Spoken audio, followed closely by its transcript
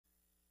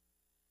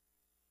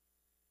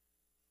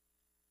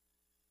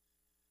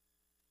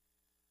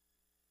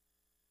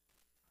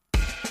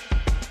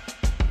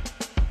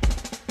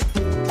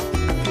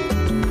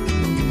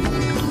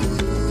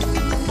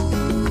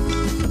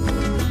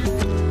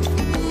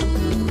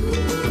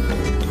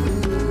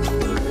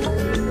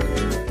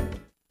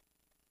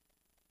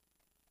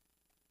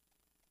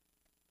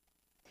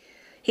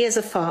Here's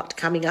a fart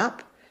coming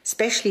up,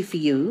 especially for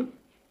you.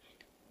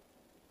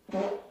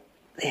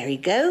 There you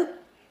go.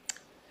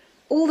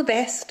 All the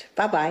best.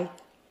 Bye-bye.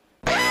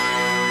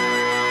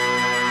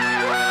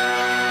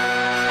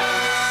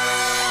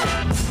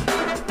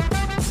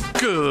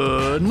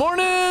 Good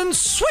morning,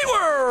 sweet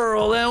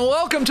world, and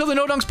welcome to the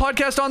No Dunks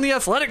podcast on the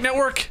Athletic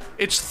Network.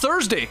 It's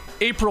Thursday,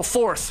 April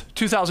 4th,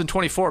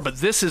 2024, but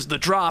this is The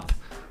Drop.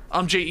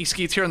 I'm J.E.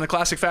 Skeets here in the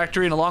Classic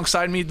Factory, and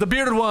alongside me, the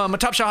bearded one, my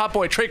top shot hot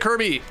boy, Trey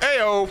Kirby.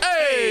 Ayo.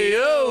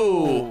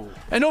 Ayo.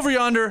 And over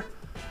yonder,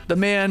 the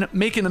man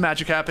making the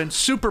magic happen,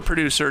 super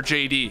producer,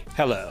 JD.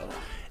 Hello.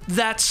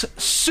 That's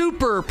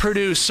super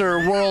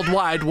producer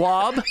worldwide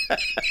Wob,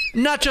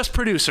 not just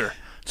producer.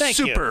 Thank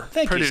you. Super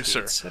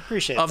producer I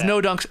appreciate of that.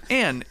 No Dunks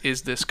and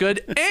Is This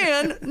Good?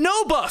 And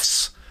No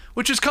Buffs,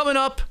 which is coming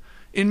up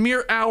in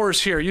mere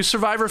hours here. You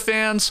Survivor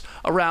fans,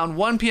 around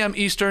 1 p.m.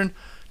 Eastern,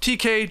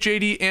 TK,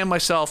 JD, and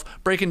myself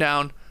breaking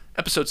down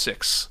episode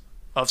 6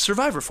 of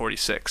Survivor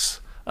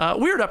 46.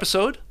 Weird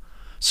episode.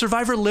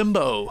 Survivor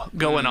Limbo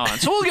going on.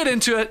 So we'll get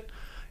into it.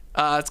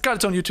 It's got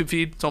its own YouTube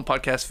feed, its own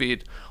podcast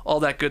feed,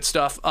 all that good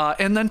stuff.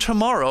 And then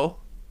tomorrow,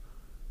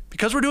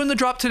 because we're doing The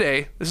Drop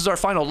today, this is our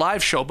final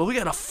live show, but we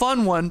got a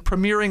fun one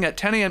premiering at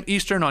 10 a.m.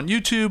 Eastern on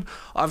YouTube,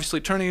 obviously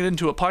turning it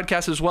into a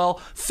podcast as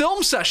well.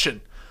 Film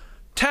session.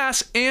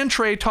 Tass and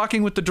Trey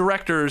talking with the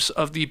directors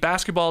of the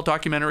basketball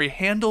documentary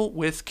Handle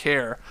with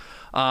Care,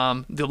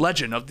 the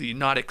legend of the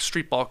Nautic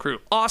Streetball crew.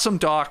 Awesome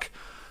doc.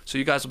 So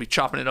you guys will be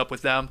chopping it up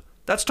with them.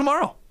 That's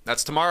tomorrow.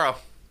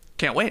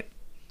 Can't wait.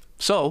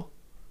 So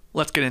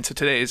let's get into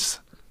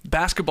today's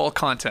basketball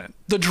content.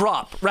 The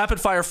Drop,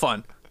 rapid fire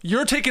fun.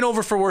 You're taking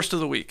over for worst of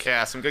the week.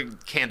 Yeah, some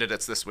good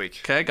candidates this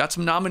week. Okay, got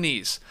some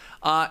nominees.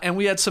 And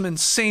we had some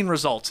insane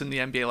results in the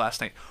NBA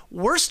last night.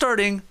 We're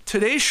starting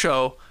today's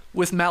show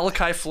with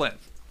Malachi Flynn.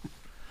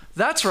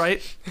 That's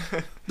right.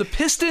 The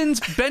Pistons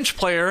bench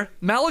player,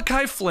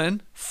 Malachi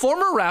Flynn,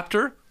 former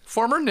Raptor,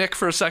 former Knick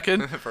for a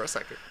second.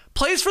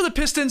 Plays for the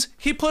Pistons.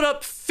 He put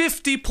up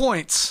 50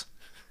 points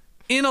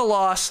in a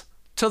loss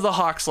to the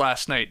Hawks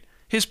last night.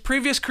 His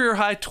previous career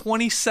high,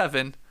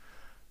 27.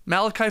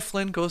 Malachi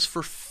Flynn goes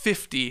for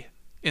 50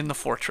 in the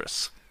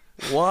Fortress.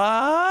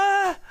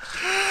 What?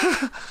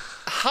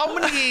 How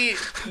many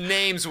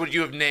names would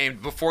you have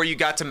named before you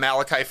got to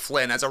Malachi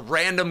Flynn as a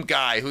random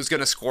guy who's going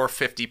to score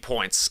 50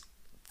 points?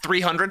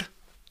 300?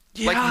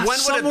 Yeah, like, when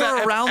would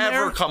that have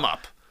ever come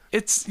up?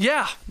 It's,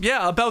 yeah,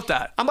 about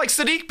that. I'm like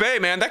Sadiq Bey,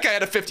 man. That guy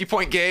had a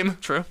 50-point game.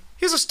 True.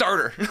 He's a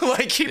starter.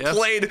 He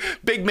played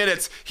big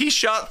minutes. He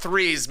shot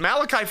threes.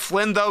 Malachi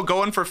Flynn, though,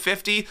 going for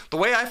 50. The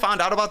way I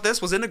found out about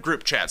this was in a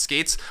group chat,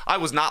 Skeets. I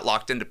was not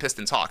locked into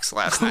Pistons Hawks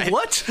last night.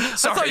 What? Sorry,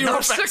 I thought you were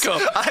sicko.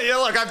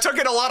 Look, I've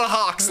taken a lot of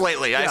Hawks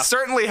lately. Yeah. I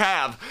certainly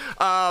have.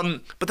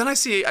 But then I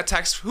see a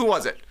text. Who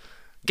was it?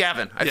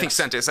 Gavin, I think,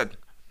 sent it. It said,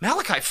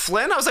 Malachi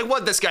Flynn? I was like,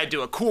 what'd this guy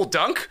do? A cool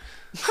dunk?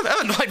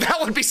 That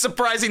would be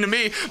surprising to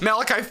me.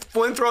 Malachi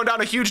Flynn throwing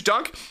down a huge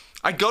dunk.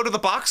 I go to the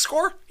box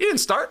score. He didn't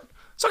start.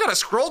 So I got to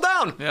scroll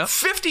down.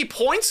 50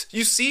 points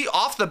you see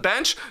off the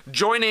bench,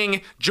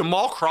 joining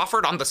Jamal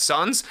Crawford on the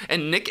Suns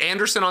and Nick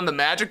Anderson on the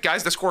Magic,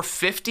 guys that score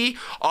 50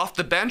 off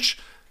the bench.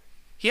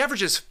 He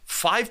averages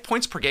 5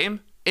 points per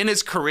game in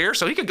his career,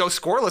 so he could go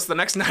scoreless the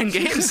next 9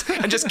 games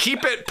and just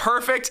keep it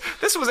perfect.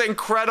 This was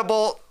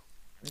incredible.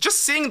 Just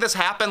seeing this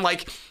happen,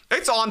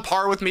 it's on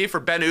par with me for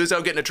Ben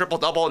Uzo getting a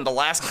triple-double in the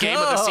last game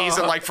of the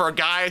season, for a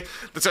guy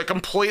that's a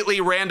completely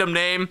random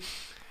name.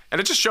 And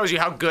it just shows you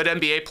how good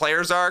NBA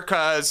players are,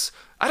 because,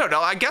 I don't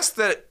know, I guess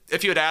that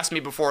if you had asked me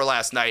before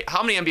last night,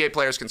 how many NBA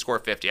players can score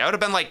 50? I would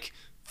have been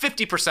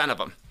 50% of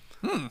them.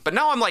 But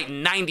now I'm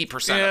 90%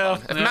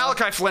 of them. If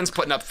Malachi Flynn's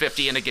putting up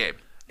 50 in a game.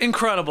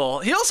 Incredible.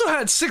 He also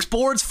had 6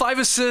 boards, 5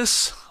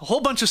 assists, a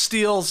whole bunch of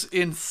steals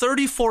in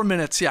 34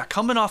 minutes. Yeah,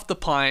 coming off the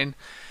pine.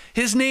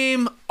 His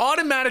name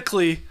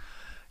automatically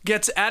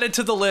gets added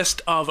to the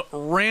list of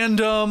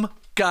random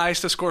guys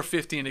to score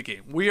 50 in a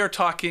game. We are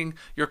talking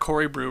your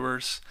Corey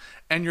Brewers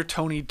and your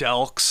Tony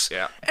Delks,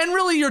 and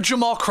really your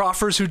Jamal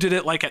Crawfords, who did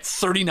it at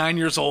 39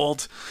 years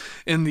old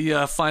in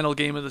the final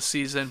game of the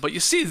season. But you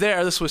see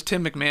there, this was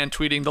Tim McMahon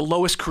tweeting the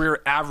lowest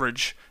career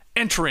average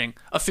entering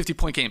a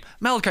 50-point game.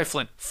 Malachi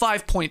Flynn,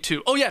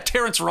 5.2. Oh yeah,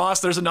 Terrence Ross,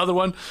 there's another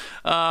one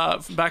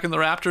back in the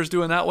Raptors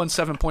doing that one,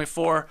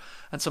 7.4,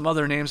 and some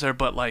other names there.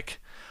 But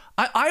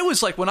I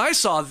was when I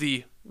saw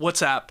the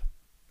WhatsApp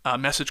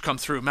message come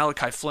through,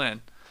 Malachi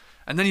Flynn,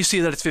 and then you see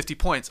that it's 50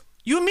 points,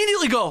 you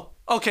immediately go,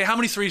 okay, how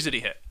many threes did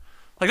he hit?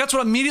 That's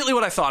immediately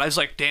what I thought. I was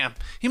like, damn,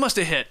 he must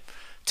have hit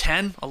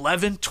 10,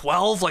 11,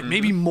 12,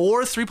 maybe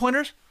more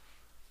three-pointers.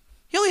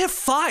 He only had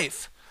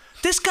 5.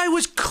 This guy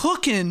was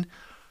cooking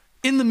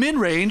in the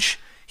mid-range.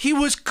 He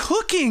was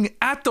cooking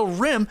at the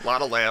rim. A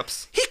lot of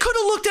layups. He could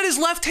have looked at his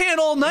left hand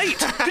all night.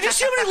 Did you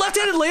see how many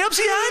left-handed layups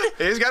he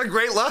had? He's got a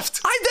great left.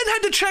 I then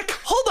had to check,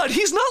 hold on,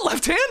 he's not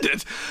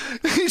left-handed.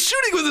 He's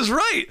shooting with his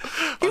right.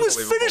 He was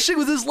finishing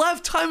with his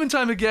left time and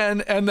time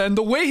again, and then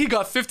the way he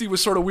got 50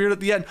 was sort of weird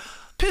at the end.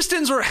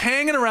 Pistons were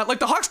hanging around. Like,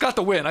 the Hawks got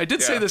the win. I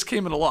did say this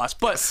came in a loss,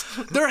 but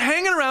they're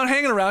hanging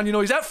around. You know,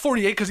 he's at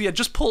 48 because he had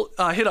just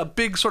hit a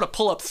big sort of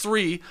pull-up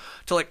three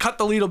to, like, cut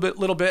the lead a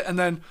little bit. And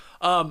then,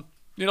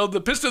 you know, the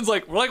Pistons,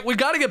 we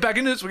got to get back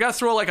into this. We got to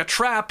throw, like, a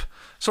trap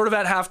sort of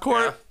at half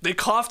court. Yeah. They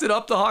coughed it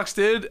up, the Hawks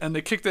did, and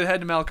they kicked it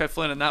ahead to Malachi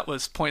Flynn, and that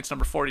was points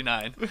number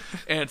 49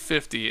 and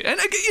 50. And,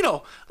 you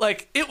know,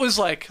 like, it was,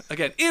 like,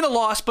 again, in a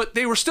loss, but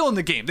they were still in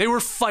the game. They were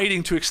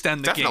fighting to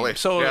extend the game.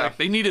 So like,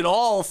 they needed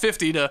all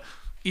 50 to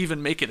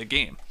even make it a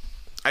game.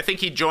 I think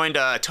he joined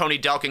Tony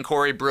Delk and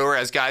Corey Brewer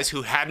as guys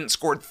who hadn't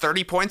scored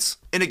 30 points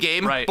in a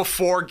game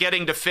before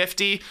getting to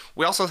 50.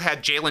 We also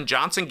had Jalen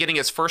Johnson getting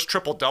his first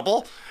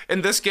triple-double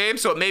in this game,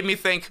 so it made me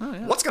think,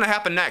 what's going to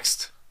happen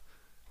next?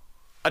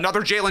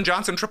 Another Jalen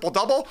Johnson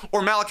triple-double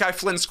or Malachi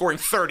Flynn scoring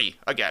 30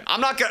 again?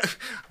 I'm not going to...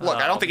 Look,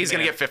 I don't think he's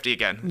going to get 50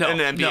 again in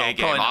an NBA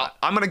game.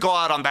 I'm going to go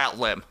out on that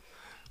limb.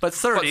 But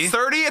 30... But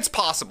 30, it's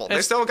possible.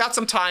 They still got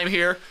some time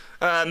here.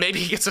 Maybe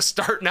he gets a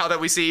start now that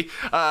we see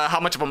how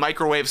much of a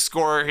microwave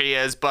scorer he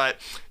is. But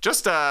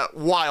just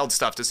wild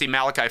stuff to see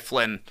Malachi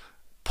Flynn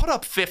put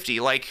up 50.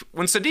 Like,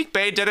 when Saddiq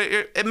Bey did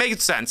it, it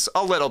made sense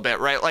a little bit,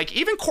 right? Like,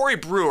 even Corey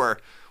Brewer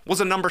was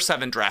a number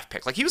 7 draft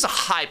pick. Like, he was a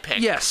high pick.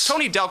 Yes.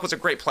 Tony Delk was a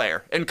great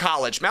player in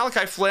college.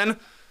 Malachi Flynn,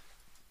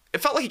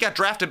 it felt like he got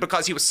drafted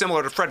because he was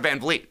similar to Fred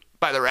VanVleet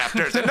by the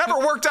Raptors. It never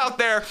worked out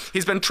there.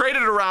 He's been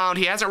traded around.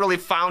 He hasn't really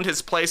found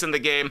his place in the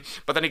game,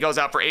 but then he goes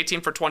out for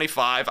 18 for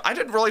 25. I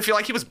didn't really feel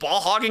like he was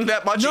ball hogging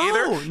that much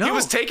either. No. He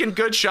was taking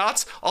good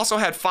shots, also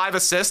had 5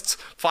 assists,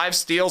 5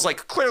 steals,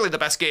 like clearly the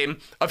best game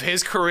of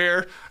his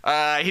career.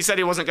 He said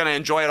he wasn't going to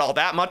enjoy it all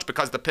that much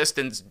because the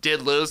Pistons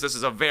did lose. This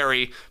is a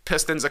very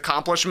Pistons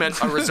accomplishment.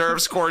 A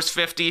reserve scores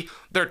 50.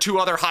 Their 2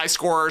 other high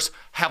scorers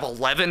have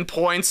 11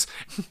 points.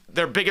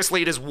 Their biggest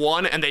lead is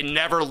 1, and they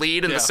never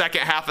lead in the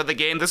second half of the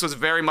game. This was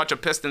very much a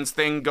Pistons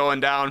thing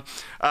going down,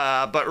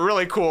 but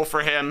really cool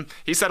for him.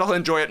 He said he'll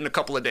enjoy it in a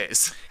couple of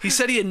days. He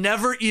said he had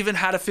never even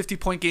had a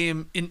 50-point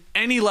game in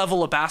any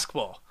level of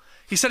basketball.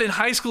 He said in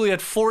high school he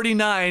had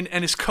 49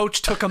 and his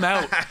coach took him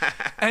out.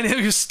 And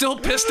he was still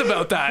pissed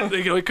about that.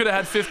 You know, he could have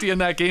had 50 in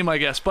that game, I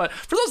guess. But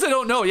for those that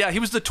don't know, he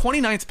was the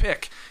 29th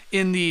pick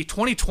in the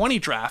 2020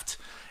 draft.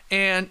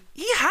 And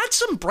he had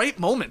some bright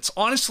moments,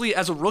 honestly,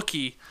 as a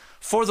rookie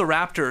for the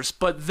Raptors,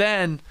 but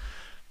then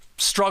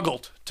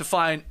struggled to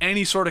find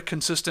any sort of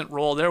consistent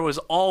role. There was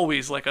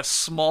always like a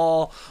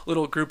small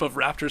little group of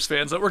Raptors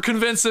fans that were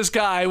convinced this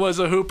guy was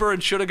a hooper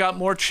and should have got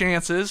more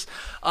chances.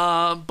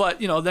 But,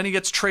 you know, then he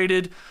gets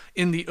traded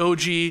in the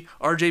OG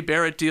RJ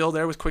Barrett deal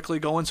there with quickly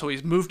going, so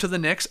he's moved to the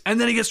Knicks.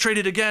 And then he gets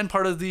traded again,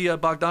 part of the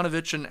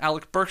Bogdanovich and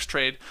Alec Burks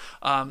trade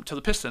to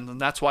the Pistons, and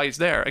that's why he's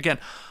there. Again,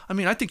 I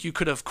mean, I think you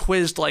could have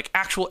quizzed like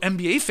actual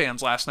NBA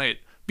fans last night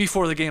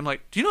before the game,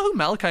 like, do you know who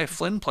Malachi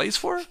Flynn plays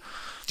for?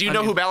 Do you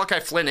know who Malachi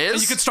Flynn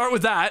is? You could start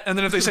with that, and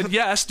then if they said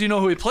yes, do you know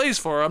who he plays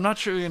for? I'm not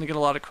sure you're going to get a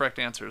lot of correct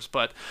answers,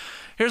 but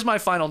here's my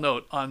final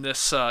note on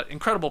this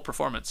incredible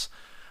performance.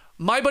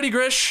 My buddy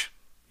Grish,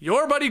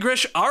 your buddy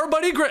Grish, our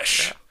buddy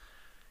Grish,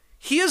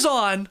 he is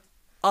on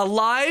a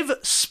live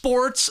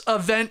sports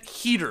event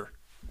heater.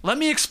 Let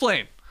me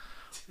explain.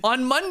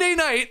 On Monday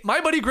night,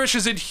 my buddy Grish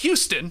is in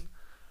Houston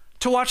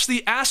to watch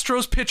the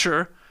Astros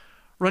pitcher,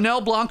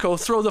 Ronel Blanco,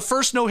 throw the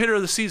first no-hitter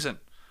of the season.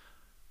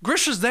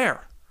 Grish is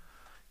there.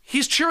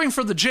 He's cheering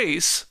for the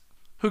Jays,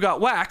 who got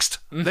waxed.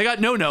 They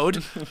got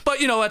no-no'd. But,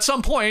 you know, at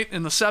some point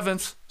in the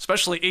 7th,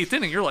 especially 8th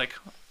inning, you're like,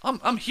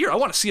 I'm here. I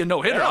want to see a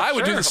no-hitter. Yeah, I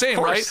would do the same,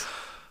 right? Course.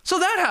 So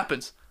that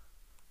happens.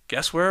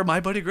 Guess where my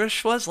buddy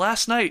Grish was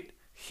last night?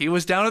 He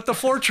was down at the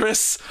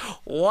Fortress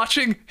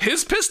watching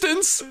his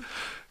Pistons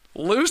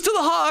lose to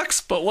the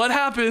Hawks. But what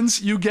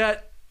happens? You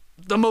get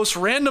the most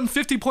random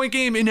 50-point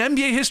game in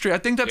NBA history. I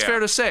think that's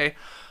fair to say.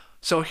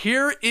 So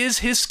here is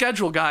his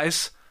schedule,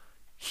 guys.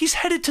 He's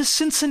headed to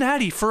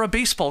Cincinnati for a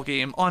baseball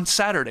game on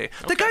Saturday.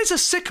 The guy's a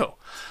sicko.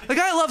 The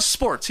guy loves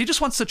sports. He just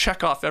wants to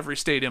check off every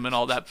stadium and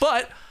all that.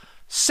 But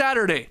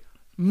Saturday,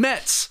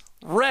 Mets,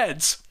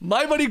 Reds,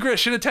 my buddy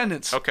Grish in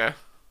attendance. Okay.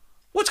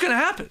 What's going to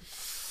happen?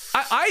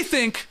 I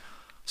think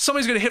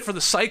somebody's going to hit for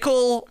the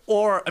cycle,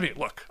 or, I mean,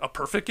 look, a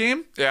perfect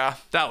game? Yeah.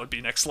 That would be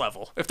next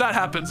level. If that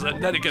happens,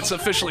 then it gets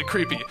officially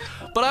creepy.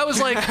 But I was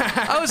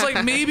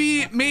like,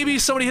 maybe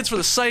somebody hits for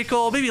the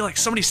cycle, maybe like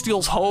somebody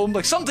steals home,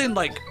 like something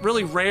like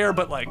really rare,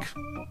 but like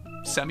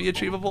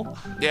semi-achievable.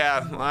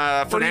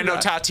 Yeah, Fernando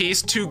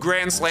Tatis, 2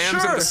 grand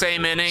slams in the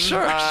same inning.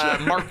 Sure.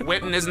 Mark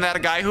Whitten, isn't that a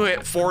guy who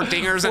hit 4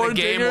 dingers in a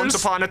game once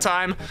upon a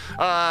time?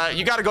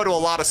 You got to go to a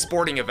lot of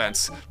sporting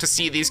events to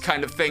see these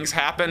kind of things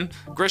happen.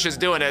 Grish is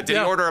doing it. Did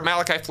he order a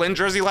Malachi Flynn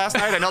jersey last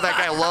night? I know that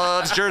guy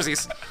loves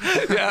jerseys.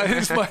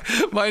 Yeah,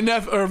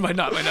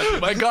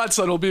 my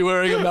godson will be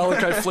wearing a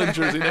Malachi Flynn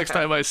jersey next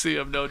time I see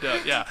him, no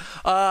doubt. Yeah.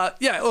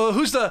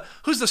 Who's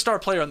the star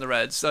player on the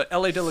Reds?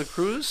 L.A. De La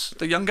Cruz,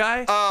 the young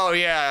guy? Oh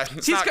yeah.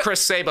 It's not Chris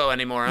Sabo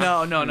anymore,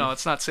 huh? No,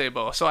 it's not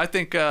Sabo. So I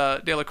think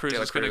De La Cruz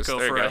is going to go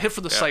for a hit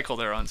for the cycle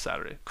there on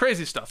Saturday.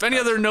 Crazy stuff. Any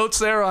other notes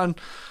there on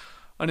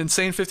an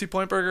insane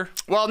 50-point burger?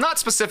 Well, not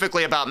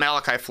specifically about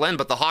Malachi Flynn,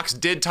 but the Hawks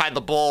did tie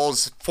the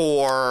Bulls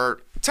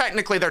for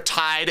technically they're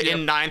tied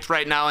in ninth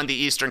right now in the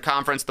Eastern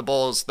Conference. The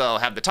Bulls, though,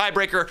 have the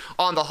tiebreaker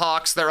on the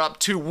Hawks. They're up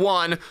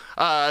 2-1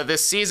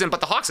 this season, but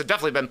the Hawks have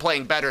definitely been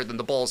playing better than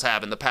the Bulls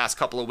have in the past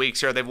couple of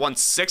weeks here. They've won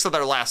 6 of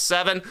their last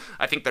 7.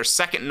 I think they're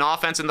second in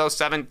offense in those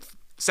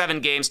seven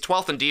games,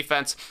 12th in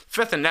defense,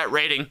 5th in net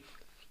rating.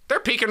 They're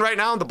peaking right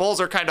now. The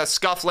Bulls are kind of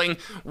scuffling,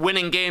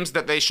 winning games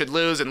that they should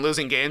lose and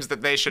losing games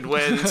that they should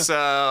win.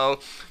 So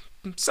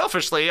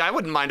selfishly, I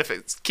wouldn't mind if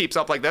it keeps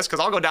up like this,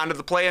 because I'll go down to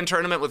the play-in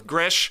tournament with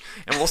Grish,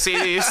 and we'll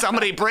see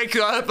somebody break the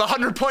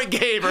 100-point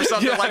game or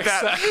something like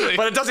that. Exactly.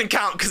 But it doesn't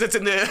count because it's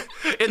in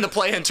the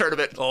play-in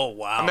tournament. Oh,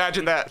 wow.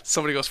 Imagine that.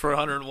 Somebody goes for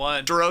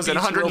 101. DeRozan,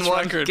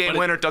 101, game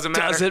winner, doesn't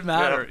matter. Doesn't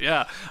matter,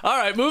 yeah. All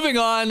right, moving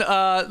on.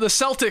 The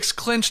Celtics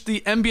clinched the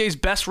NBA's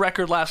best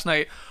record last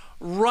night.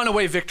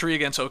 Runaway victory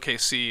against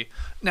OKC.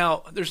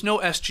 Now, there's no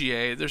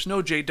SGA. There's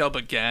no J-Dub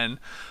again.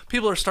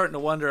 People are starting to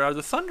wonder, are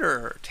the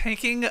Thunder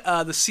tanking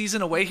the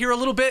season away here a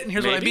little bit? And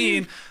here's what I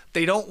mean.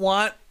 They don't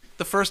want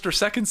the first or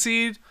second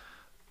seed.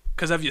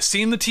 Because have you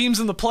seen the teams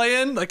in the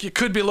play-in? Like, you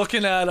could be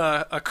looking at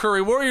a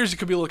Curry Warriors. You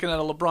could be looking at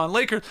a LeBron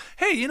Lakers.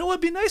 Hey, you know what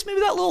would be nice? Maybe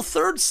that little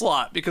third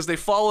slot, because they've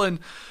fallen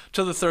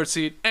to the third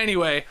seed.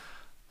 Anyway,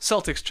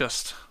 Celtics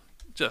just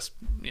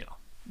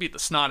beat the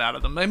snot out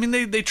of them. I mean,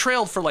 they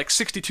trailed for like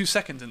 62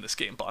 seconds in this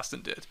game,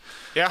 Boston did.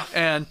 Yeah.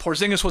 And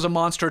Porzingis was a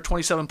monster,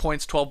 27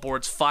 points, 12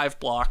 boards, 5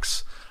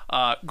 blocks.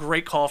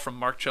 Great call from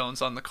Mark Jones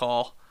on the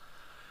call.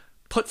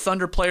 Put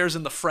Thunder players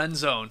in the friend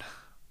zone.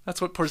 That's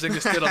what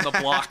Porzingis did on the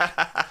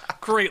block.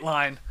 Great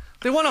line.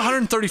 They won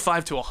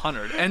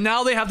 135-100, and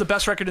now they have the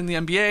best record in the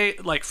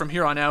NBA. Like, from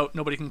here on out,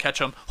 nobody can catch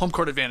them. Home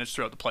court advantage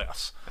throughout the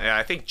playoffs. Yeah,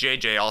 I think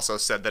JJ also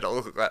said that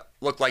it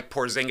looked like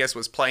Porzingis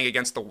was playing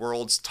against the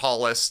world's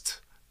tallest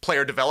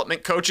player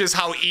development coaches,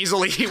 how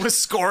easily he was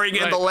scoring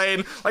in the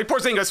lane. Like,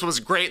 Porzingis was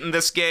great in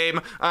this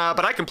game,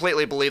 but I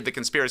completely believe the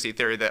conspiracy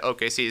theory that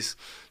OKC's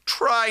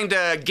trying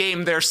to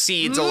game their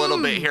seeds a little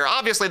bit here.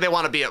 Obviously, they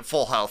want to be at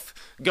full health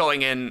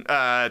going in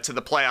to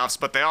the playoffs,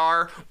 but they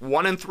are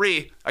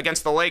 1-3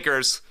 against the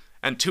Lakers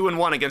and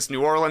 2-1 against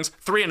New Orleans,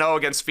 3-0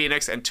 against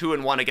Phoenix, and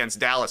 2-1 against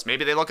Dallas.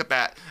 Maybe they look at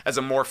that as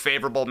a more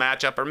favorable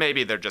matchup, or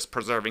maybe they're just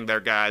preserving their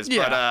guys.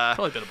 Yeah, but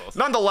probably a bit of both.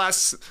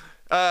 Nonetheless,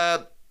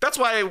 that's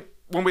why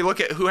when we look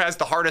at who has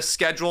the hardest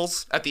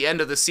schedules at the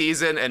end of the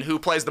season and who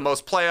plays the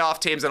most playoff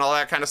teams and all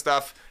that kind of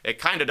stuff, it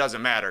kind of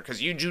doesn't matter,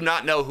 because you do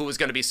not know who is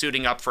going to be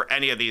suiting up for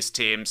any of these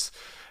teams.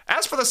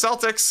 As for the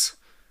Celtics,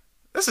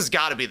 this has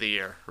got to be the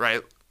year,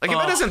 right? Like,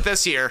 if it isn't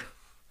this year,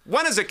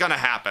 when is it going to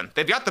happen?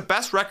 They've got the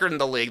best record in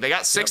the league. They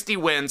got 60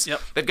 wins.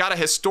 They've got a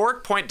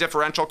historic point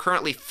differential,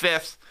 currently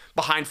 5th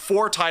behind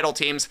 4 title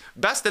teams,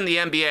 best in the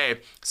NBA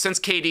since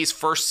KD's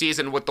first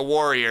season with the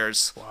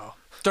Warriors. Wow.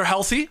 They're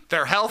healthy.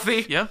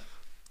 Yeah.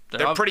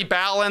 They're pretty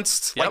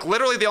balanced. Like,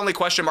 literally the only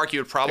question mark you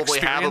would probably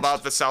have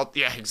about the South,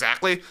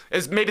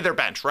 is maybe their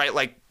bench, right?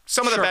 Like,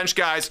 some of the bench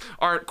guys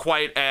aren't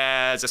quite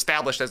as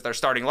established as their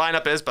starting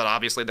lineup is, but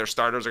obviously their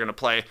starters are going to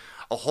play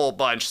a whole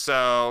bunch.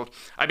 So,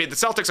 I mean, the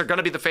Celtics are going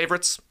to be the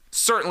favorites,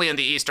 certainly in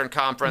the Eastern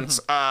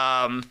Conference.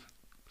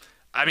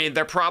 I mean,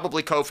 they're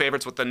probably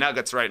co-favorites with the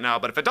Nuggets right now,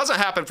 but if it doesn't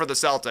happen for the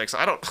Celtics,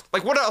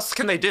 what else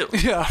can they do?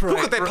 Who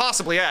could they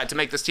possibly add to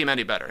make this team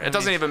any better? It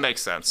doesn't even make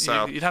sense.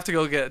 So you'd have to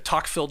go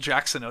talk Phil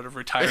Jackson out of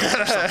retirement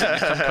or something to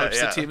come coach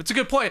the team. It's a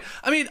good point.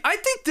 I mean, I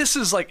think this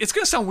is it's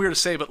going to sound weird to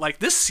say, but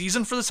this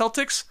season for the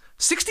Celtics,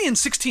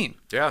 60-16.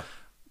 Yeah.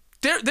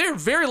 They're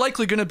very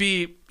likely going to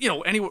be,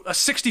 a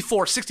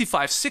 64,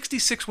 65,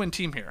 66 win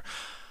team here.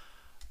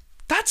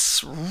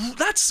 That's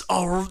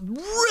a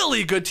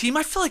really good team.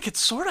 I feel like it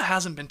sort of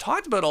hasn't been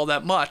talked about all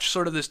that much,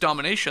 sort of this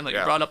domination that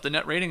you brought up, the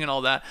net rating and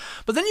all that.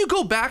 But then you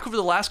go back over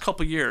the last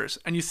couple of years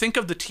and you think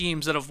of the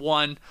teams that have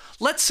won,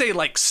 let's say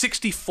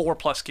 64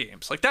 plus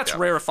games. That's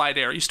rarefied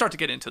air. You start to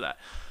get into that.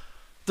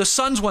 The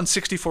Suns won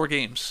 64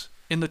 games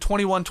in the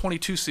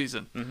 21-22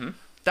 season. Mm-hmm.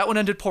 That one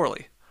ended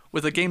poorly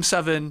with a Game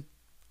 7,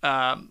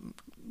 one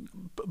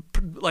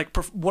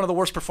of the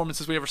worst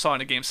performances we ever saw in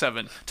a Game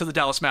 7 to the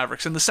Dallas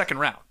Mavericks in the second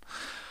round.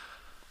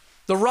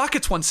 The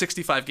Rockets won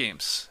 65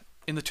 games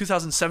in the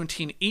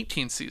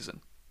 2017-18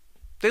 season.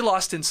 They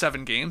lost in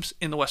 7 games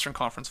in the Western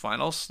Conference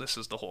Finals. This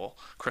is the whole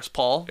Chris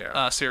Paul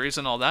series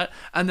and all that.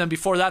 And then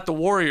before that, the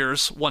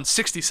Warriors won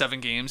 67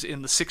 games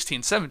in the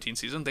 16-17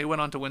 season. They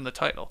went on to win the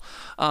title.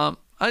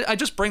 I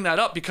just bring that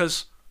up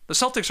because the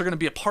Celtics are going to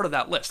be a part of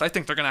that list. I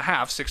think they're going to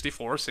have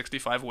 64,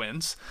 65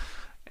 wins.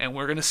 And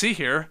we're going to see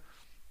here,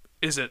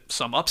 is it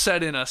some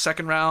upset in a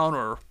second round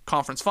or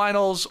conference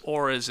finals,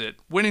 or is it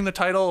winning the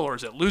title, or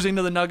is it losing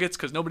to the Nuggets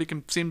because nobody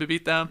can seem to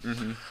beat them?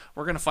 Mm-hmm.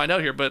 We're going to find out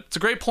here, but it's a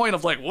great point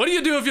of what do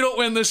you do if you don't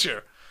win this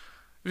year?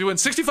 If you win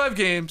 65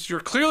 games, you're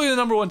clearly the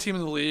number 1 team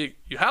in the league.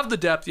 You have the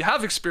depth, you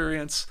have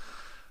experience.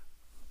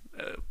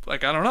 I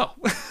don't know.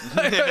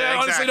 I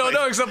honestly don't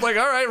know, except all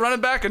right, run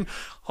it back, and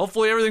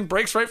hopefully everything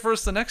breaks right for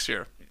us the next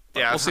year.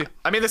 But we'll see.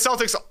 I mean, the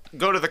Celtics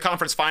go to the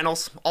conference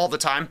finals all the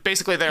time.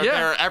 Basically, they're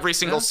there every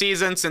single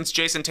season since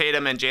Jason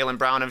Tatum and Jaylen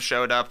Brown have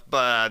showed up.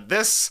 But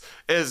this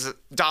is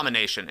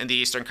domination in the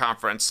Eastern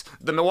Conference.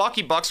 The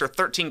Milwaukee Bucks are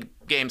 13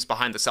 games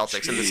behind the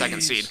Celtics in the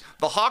second seed.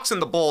 The Hawks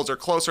and the Bulls are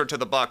closer to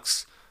the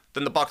Bucks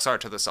than the Bucks are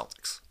to the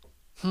Celtics.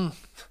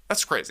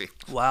 That's crazy.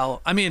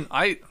 Wow. I mean,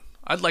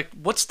 I'd like,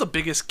 what's the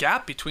biggest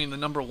gap between the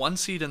number 1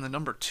 seed and the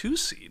number 2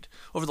 seed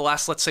over the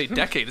last, let's say,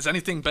 decade? Has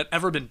anything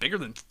ever been bigger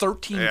than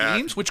 13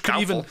 games, which could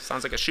doubtful. even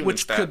Sounds like a Schumann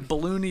which stat. could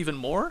balloon even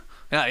more?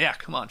 Yeah,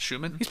 come on,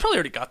 Schumann. He's probably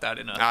already got that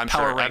in a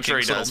power rankings. I'm sure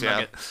he does.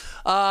 Yeah.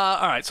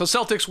 All right, so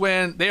Celtics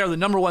win. They are the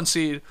number 1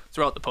 seed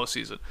throughout the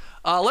postseason.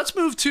 Let's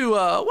move to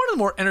one of the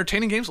more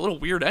entertaining games. A little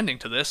weird ending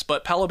to this,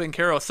 but Paolo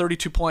Banchero,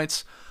 32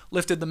 points,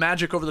 lifted the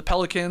Magic over the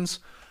Pelicans.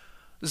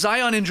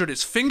 Zion injured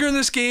his finger in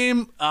this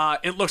game.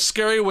 It looked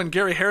scary when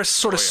Gary Harris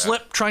sort of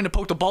slipped trying to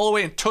poke the ball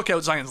away and took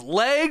out Zion's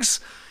legs.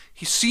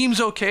 He seems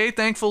okay,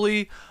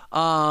 thankfully.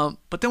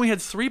 But then we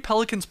had 3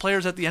 Pelicans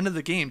players at the end of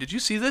the game. Did you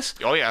see this?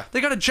 Oh, yeah. They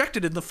got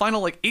ejected in the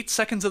final, 8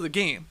 seconds of the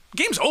game.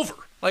 Game's over.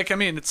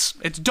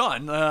 It's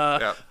done.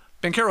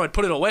 Banchero had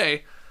put it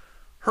away.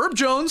 Herb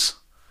Jones,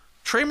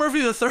 Trey Murphy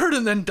III,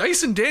 and then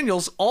Dyson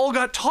Daniels all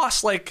got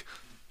tossed,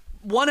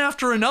 one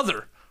after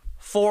another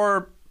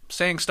for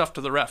saying stuff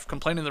to the ref,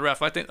 complaining to the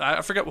ref.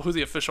 I forget who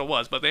the official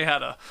was, but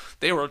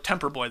they were a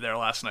temper boy there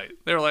last night.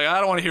 They were like, I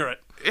don't want to hear it.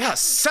 Yeah,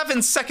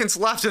 7 seconds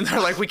left, and they're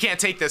like, we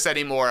can't take this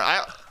anymore.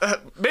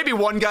 Maybe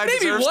one guy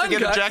deserves to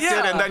get ejected,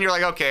 and then you're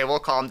like, okay, we'll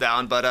calm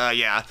down. But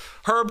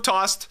Herb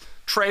tossed,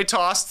 Trey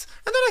tossed,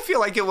 and then I feel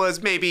like it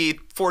was maybe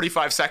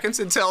 45 seconds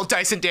until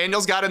Dyson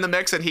Daniels got in the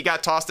mix and he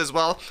got tossed as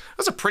well. It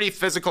was a pretty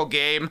physical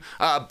game.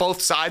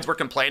 Both sides were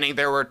complaining.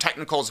 There were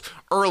technicals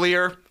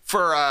earlier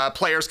for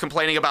players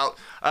complaining about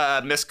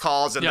missed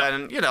calls, and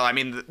then,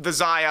 the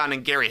Zion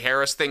and Gary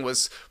Harris thing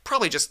was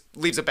probably just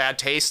leaves a bad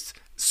taste.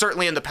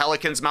 Certainly in the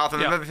Pelicans' mouth,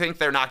 and I think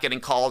they're not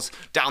getting calls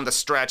down the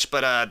stretch.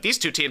 But these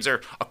two teams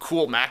are a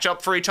cool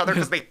matchup for each other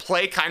because they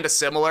play kind of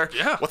similar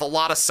with a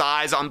lot of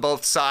size on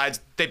both sides.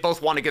 They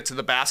both want to get to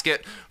the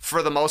basket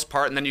for the most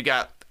part, and then you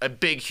got a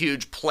big,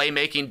 huge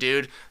playmaking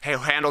dude who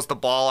handles the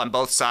ball on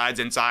both sides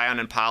in Zion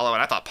and Paolo.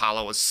 And I thought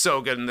Paolo was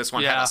so good in this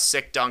one. Had a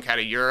sick dunk, had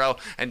a Euro,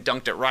 and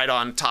dunked it right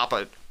on top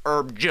of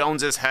Herb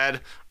Jones's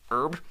head.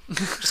 Herb?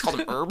 Just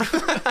called him Herb.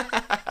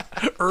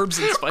 Herbs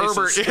and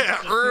spices.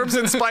 Herbs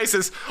and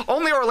spices.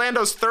 Only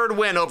Orlando's 3rd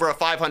win over a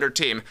 500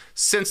 team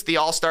since the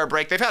All-Star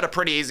break. They've had a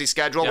pretty easy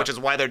schedule, which is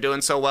why they're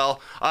doing so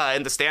well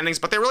in the standings.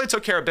 But they really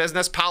took care of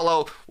business.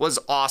 Paolo was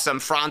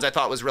awesome. Franz, I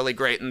thought, was really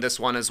great in this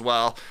one as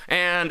well.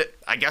 And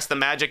I guess the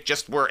Magic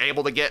just were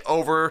able to get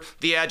over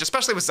the edge,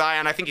 especially with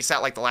Zion. I think he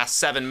sat the last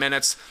 7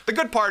 minutes. The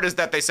good part is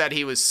that they said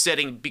he was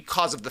sitting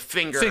because of the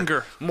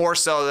finger. More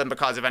so than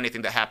because of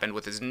anything that happened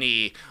with his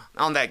knee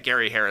on that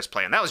Gary Harris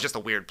play. And that was just a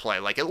weird play.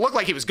 It looked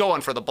like he was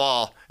going for the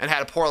ball and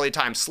had a poorly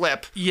timed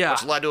slip,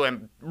 which led to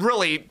him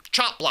really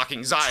chop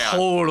blocking Zion.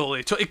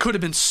 Totally. It could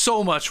have been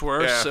so much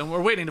worse. And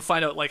we're waiting to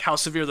find out how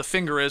severe the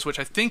finger is, which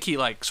I think he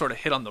sort of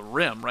hit on the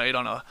rim, right?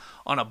 On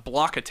a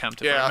block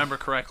attempt, if I remember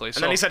correcely.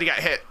 And then he said he got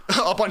hit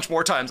a bunch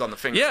more times on the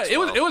finger. Yeah, it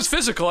was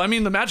physical. I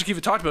mean, the Magic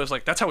even talked about it. It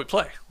was that's how we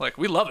play.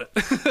 We love it.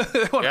 They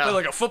want to play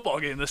like a football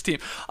game, this team.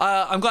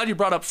 I'm glad you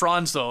brought up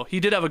Franz, though.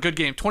 He did have a good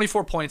game.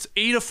 24 points,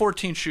 8 of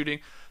 14 shooting,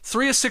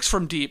 3 of 6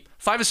 from deep,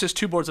 5 assists,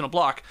 2 boards, and a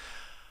block.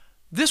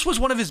 This was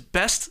one of his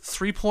best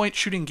 3-point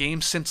shooting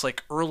games since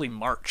early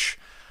March.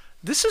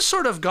 This has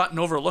sort of gotten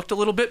overlooked a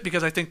little bit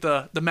because I think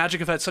the Magic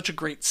have had such a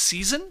great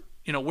season,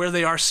 where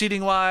they are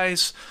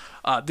seeding-wise,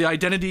 the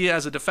identity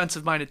as a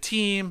defensive-minded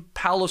team,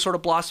 Paolo sort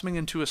of blossoming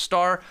into a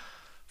star.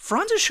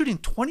 Franz is shooting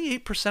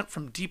 28%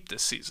 from deep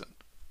this season.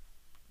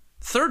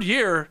 3rd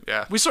year,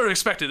 we sort of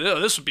expected,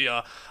 this would be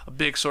a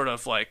big sort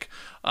of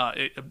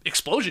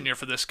explosion year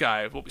for this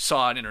guy. What we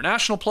saw in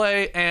international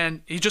play,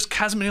 and he just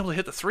hasn't been able to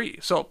hit the 3.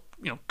 So,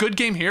 good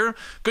game here.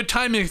 Good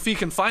timing if he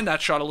can find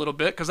that shot a little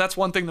bit, because that's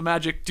one thing the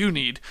Magic do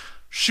need.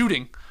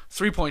 Shooting,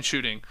 3-point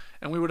shooting.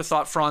 And we would have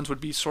thought Franz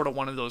would be sort of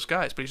one of those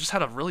guys, but he just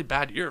had a really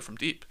bad year from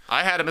deep.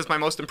 I had him as my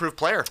most improved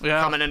player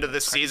coming into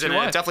this season,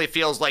 and it definitely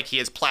feels like he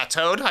has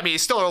plateaued. I mean,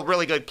 he's still a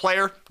really good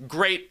player,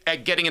 great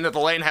at getting into the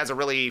lane, has a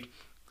really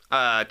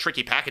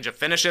tricky package of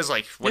finishes.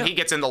 When he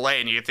gets in the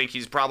lane, you think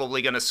he's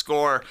probably going to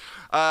score.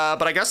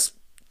 But I guess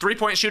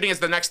 3-point shooting is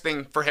the next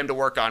thing for him to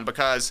work on,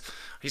 because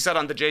he said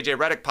on the JJ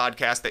Redick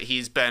podcast that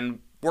he's been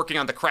working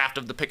on the craft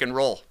of the pick and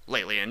roll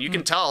lately. And you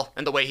can tell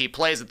in the way he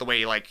plays it, the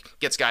way he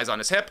gets guys on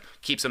his hip,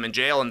 keeps them in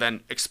jail, and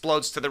then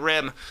explodes to the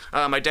rim.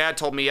 My dad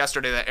told me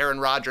yesterday that Aaron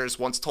Rodgers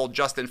once told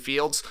Justin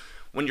Fields,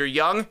 when you're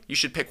young, you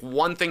should pick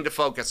one thing to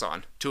focus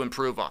on, to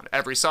improve on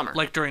every summer.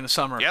 During the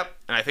summer. Yep.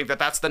 And I think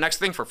that's the next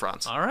thing for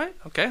Franz. All right.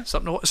 Okay. So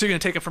you're going to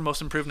take it for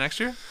most improved next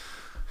year?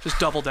 Just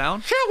double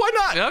down? Yeah, why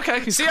not? Yeah,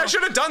 okay. See, I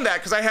should have done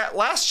that, because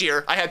last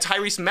year I had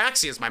Tyrese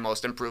Maxey as my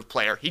most improved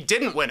player. He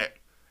didn't win it.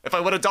 If I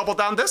would have doubled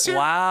down this year,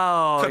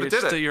 wow,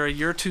 you're a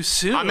year too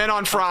soon. I'm in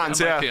on Franz,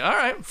 All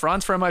right,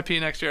 Franz for MIP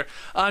next year.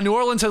 New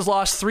Orleans has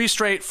lost 3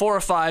 straight, 4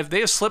 of 5.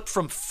 They have slipped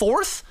from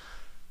 4th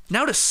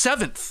now to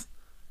 7th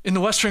in the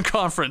Western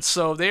Conference.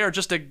 So they are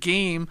just half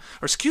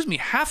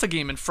a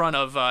game in front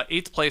of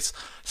 8th place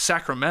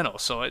Sacramento.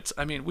 So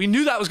we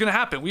knew that was going to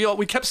happen.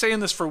 We kept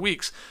saying this for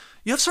weeks.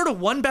 You have sort of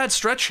one bad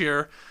stretch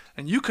here,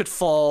 and you could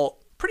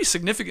fall pretty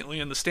significantly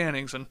in the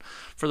standings. And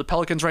for the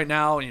Pelicans right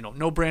now,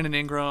 no Brandon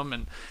Ingram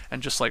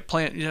and just like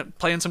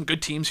playing some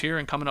good teams here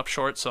and coming up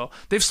short. So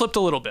they've slipped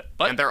a little bit.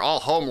 And they're all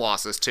home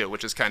losses too,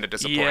 which is kind of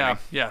disappointing.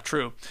 Yeah,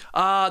 true.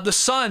 The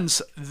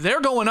Suns, they're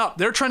going up.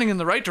 They're trending in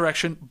the right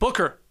direction.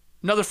 Booker,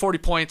 another 40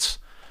 points.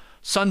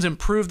 Suns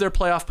improved their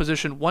playoff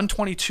position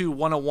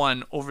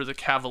 122-101 over the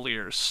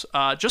Cavaliers.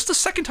 Just the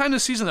second time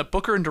this season that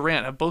Booker and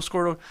Durant have both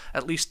scored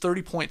at least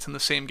 30 points in the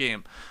same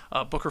game.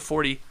 Booker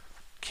 40,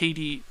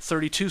 KD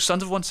 32.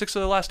 Suns have won 6 of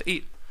their last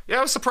 8. Yeah,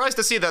 I was surprised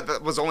to see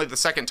that was only the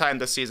second time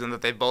this season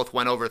that they both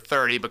went over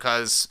 30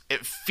 because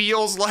it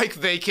feels like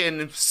they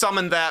can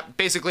summon that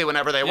basically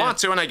whenever they want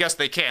to, and I guess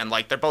they can.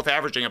 Like, they're both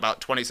averaging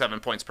about 27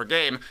 points per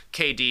game,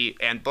 KD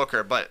and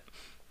Booker, but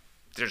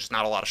there's just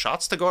not a lot of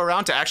shots to go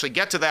around to actually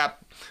get to that.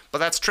 But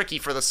that's tricky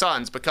for the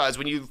Suns because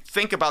when you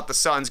think about the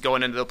Suns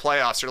going into the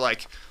playoffs, you're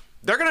like,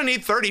 they're going to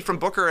need 30 from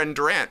Booker and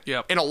Durant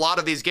in a lot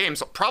of these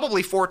games,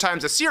 probably 4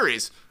 times a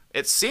series.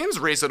 It seems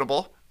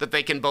reasonable that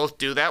they can both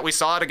do that. We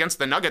saw it against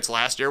the Nuggets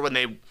last year when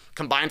they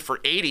combined for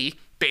 80,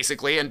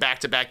 basically, in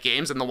back-to-back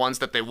games and the ones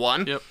that they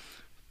won. Yep.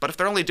 But if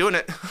they're only doing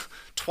it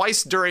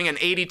twice during an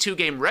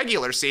 82-game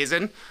regular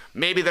season,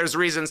 maybe there's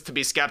reasons to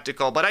be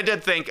skeptical. But I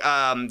did think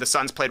the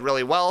Suns played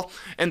really well.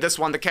 And this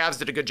one, the Cavs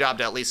did a good job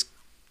to at least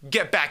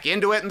get back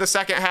into it in the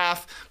second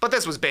half. But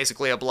this was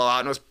basically a blowout,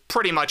 and it was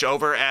pretty much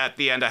over at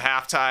the end of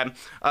halftime.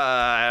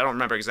 I don't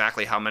remember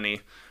exactly how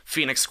many.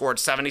 Phoenix scored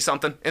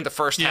 70-something in the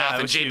first half,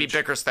 and JB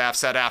Bickerstaff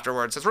said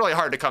afterwards, it's really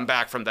hard to come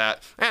back from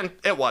that. And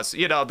it was.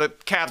 The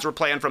Cavs were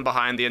playing from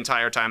behind the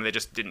entire time. They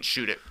just didn't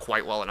shoot it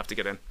quite well enough to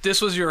get in. This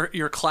was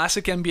your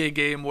classic NBA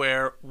game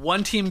where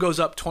one team goes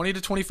up 20 to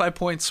 25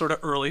 points sort of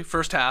early,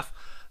 first half.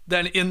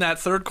 Then in that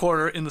third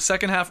quarter, in the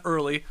second half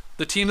early,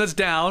 the team that's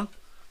down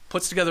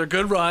puts together a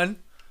good run,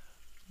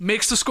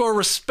 makes the score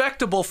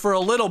respectable for a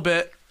little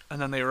bit,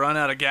 and then they run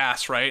out of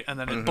gas, right? And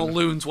then it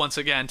balloons once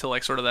again to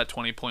like sort of that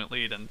 20-point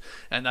lead, and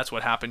that's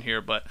what happened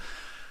here. But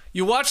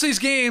you watch these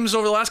games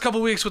over the last couple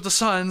of weeks with the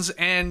Suns,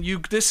 and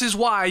this is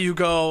why you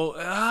go,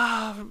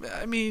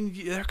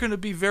 they're going to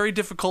be very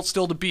difficult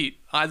still to beat,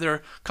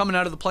 either coming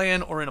out of the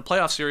play-in or in a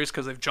playoff series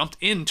because they've jumped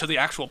into the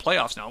actual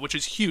playoffs now, which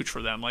is huge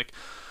for them. Like,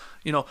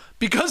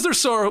 because they're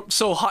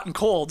so hot and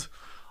cold,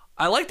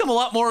 I like them a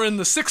lot more in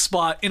the 6th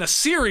spot in a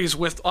series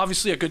with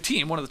obviously a good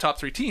team, one of the top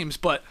 3 teams,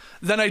 but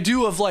than I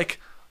do of like,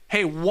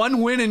 hey,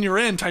 one win and you're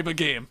in type of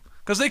game.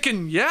 Because they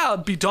can,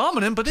 be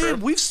dominant,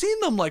 but we've seen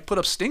them like put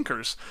up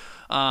stinkers.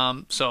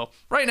 So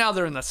right now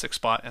they're in that 6th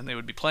spot, and they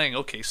would be playing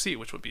OKC,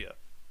 which would be a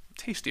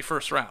tasty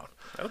first round.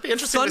 That would be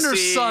interesting Thunder to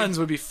see. Suns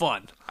would be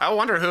fun. I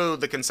wonder who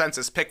the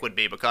consensus pick would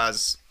be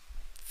because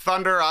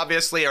Thunder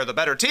obviously are the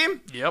better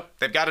team. Yep.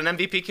 They've got an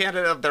MVP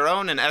candidate of their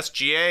own in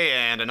SGA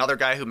and another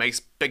guy who makes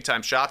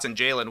big-time shots in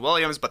Jalen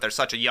Williams, but they're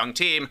such a young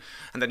team.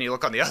 And then you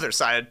look on the other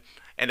side,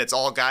 and it's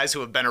all guys who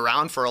have been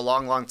around for a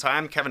long, long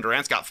time. Kevin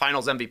Durant's got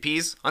finals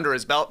MVPs under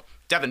his belt.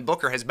 Devin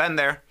Booker has been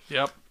there.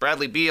 Yep.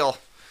 Bradley Beal,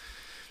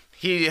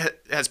 he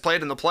has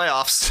played in the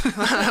playoffs.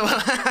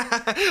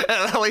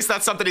 At least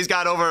that's something he's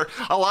got over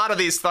a lot of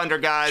these Thunder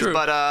guys. True.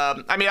 But,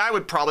 I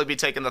would probably be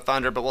taking the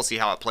Thunder, but we'll see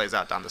how it plays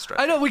out down the stretch.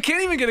 I know, we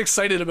can't even get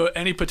excited about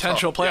any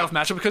potential playoff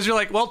matchup because you're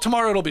like, well,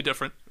 tomorrow it'll be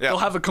different. They'll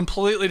have a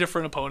completely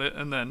different opponent,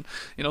 and then,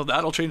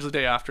 that'll change the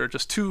day after.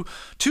 Just too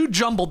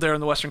jumbled there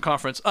in the Western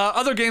Conference.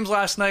 Other games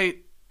last night,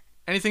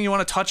 anything you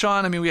want to touch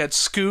on? I mean, we had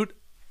Scoot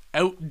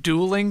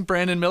out-dueling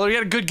Brandon Miller. He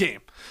had a good game.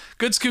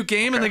 Good Scoot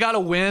game, and they got a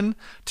win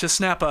to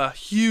snap a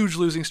huge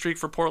losing streak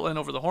for Portland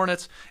over the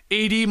Hornets.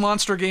 AD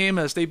monster game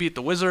as they beat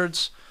the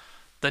Wizards.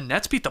 The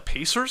Nets beat the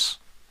Pacers,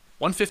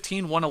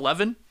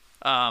 115-111.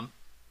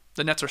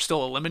 The Nets are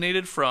still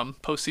eliminated from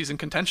postseason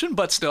contention,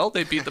 but still,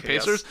 they beat the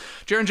Pacers.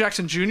 Jaren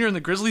Jackson Jr. and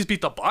the Grizzlies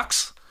beat the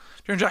Bucks.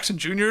 Jaren Jackson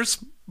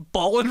Jr.'s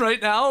balling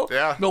right now.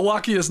 Yeah.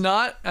 Milwaukee is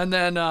not. And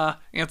then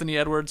Anthony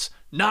Edwards.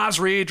 Nas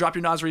Reed, drop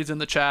your Nas Reeds in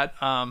the chat.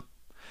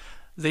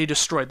 They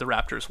destroyed the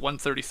Raptors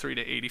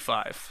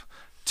 133-85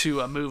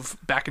 to move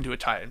back into a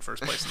tie in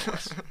first place in the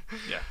West.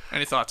 Yeah.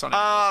 Any thoughts on it?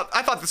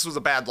 I thought this was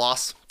a bad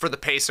loss for the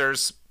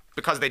Pacers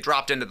because they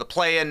dropped into the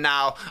play-in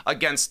now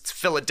against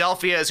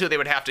Philadelphia is who they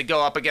would have to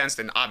go up against,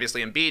 and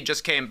obviously Embiid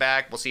just came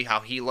back. We'll see how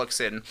he looks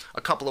in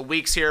a couple of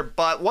weeks here.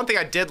 But one thing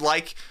I did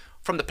like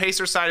from the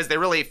Pacers side is they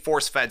really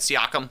force-fed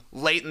Siakam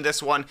late in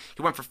this one.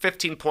 He went for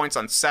 15 points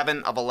on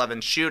 7 of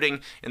 11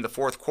 shooting in the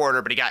fourth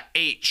quarter, but he got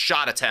 8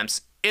 shot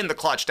attempts in the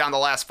clutch down the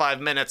last 5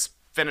 minutes,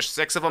 finished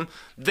 6 of them.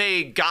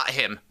 They got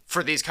him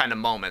for these kind of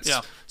moments.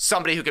 Yeah.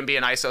 Somebody who can be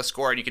an ISO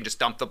scorer and you can just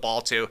dump the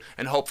ball to,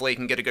 and hopefully he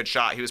can get a good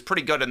shot. He was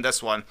pretty good in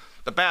this one.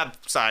 The bad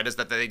side is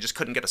that they just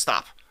couldn't get a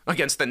stop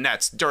against the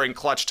Nets during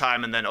clutch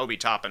time, and then Obi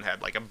Toppin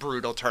had like a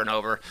brutal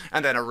turnover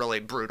and then a really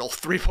brutal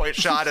 3-point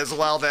shot as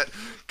well that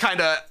kind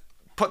of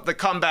put the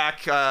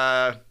comeback,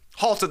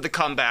 halted the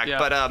comeback. Yeah.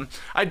 But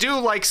I do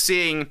like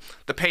seeing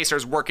the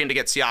Pacers working to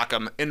get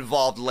Siakam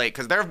involved late,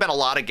 because there have been a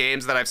lot of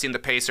games that I've seen the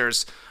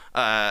Pacers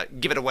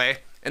give it away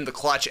in the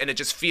clutch, and it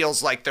just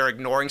feels like they're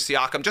ignoring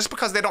Siakam just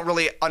because they don't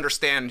really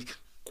understand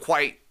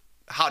quite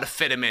how to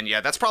fit him in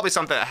yet. That's probably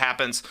something that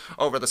happens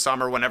over the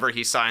summer whenever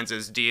he signs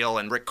his deal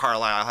and Rick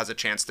Carlisle has a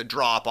chance to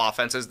draw up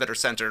offenses that are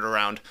centered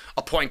around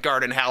a point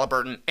guard in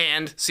Halliburton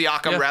and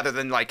Siakam rather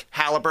than like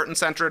Halliburton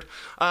centered.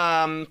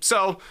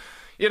 So,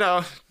 you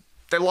know,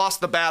 they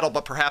lost the battle,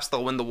 but perhaps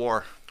they'll win the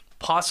war.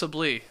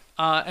 Possibly.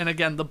 And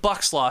again, the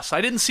Bucks lost.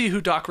 I didn't see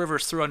who Doc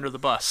Rivers threw under the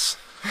bus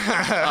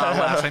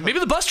last night. Maybe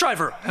the bus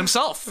driver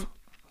himself.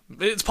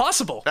 It's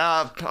possible.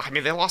 I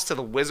mean, they lost to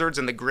the Wizards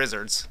and the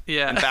Grizzards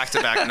in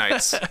back-to-back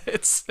nights.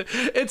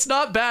 It's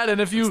not bad, and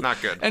if you it's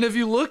not good. And if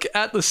you look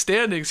at the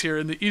standings here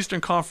in the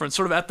Eastern Conference,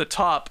 sort of at the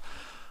top,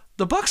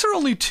 the Bucks are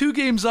only 2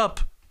 games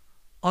up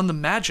on the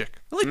Magic,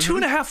 only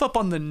 2.5 up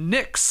on the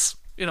Knicks.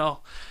 You know,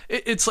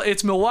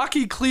 it's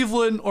Milwaukee,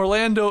 Cleveland,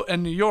 Orlando,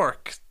 and New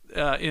York.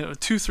 2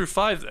 through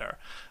 5 there.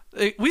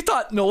 We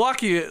thought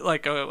Milwaukee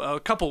like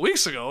a couple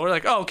weeks ago. We're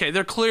like, oh, okay,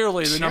 they're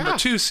clearly the number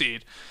 2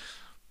 seed.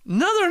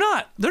 No, they're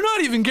not. They're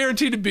not even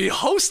guaranteed to be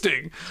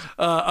hosting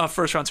a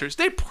first-round series.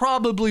 They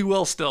probably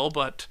will still,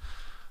 but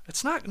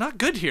it's not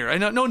good here. I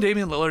know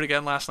Damian Lillard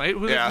again last night.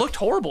 It looked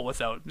horrible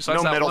without.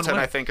 No Middleton,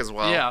 I think, as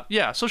well.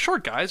 Yeah. So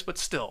short guys, but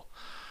still.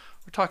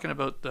 We're talking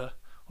about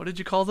what did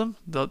you call them?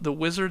 The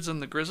Wizards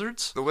and the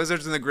Grizzards? The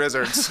Wizards and the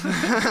Grizzards.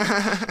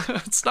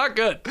 It's not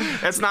good.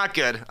 It's not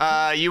good.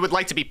 You would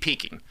like to be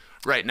peaking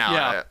right now.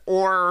 Yeah.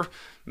 Or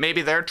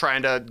maybe they're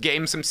trying to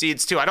game some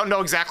seeds too. I don't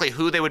know exactly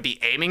who they would be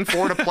aiming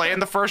for to play in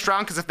the first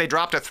round, because if they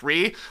dropped a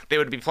 3, they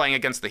would be playing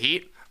against the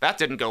Heat. That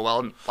didn't go well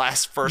in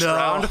last first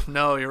round.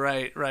 No, you're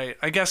right.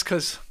 I guess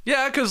because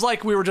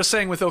like we were just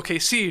saying with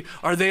OKC,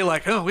 are they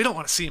like, oh, we don't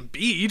want to see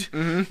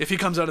Embiid if he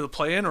comes out of the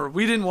play-in, or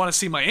we didn't want to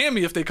see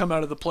Miami if they come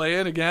out of the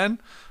play-in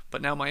again,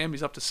 but now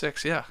Miami's up to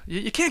 6. Yeah,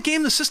 you can't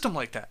game the system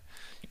like that.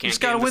 You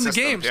just got to win the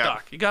games,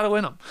 Doc. You got to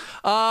win them.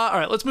 All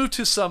right, let's move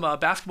to some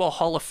Basketball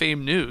Hall of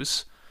Fame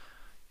news.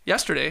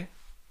 Yesterday,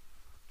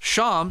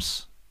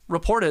 Shams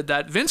reported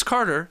that Vince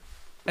Carter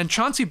and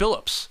Chauncey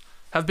Billups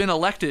have been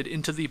elected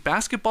into the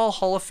Basketball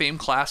Hall of Fame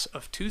class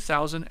of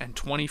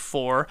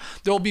 2024.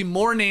 There will be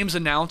more names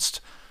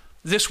announced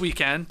this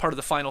weekend, part of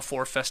the Final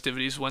Four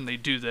festivities when they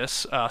do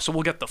this. So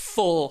we'll get the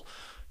full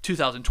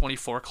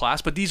 2024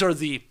 class, but these are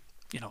the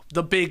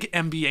big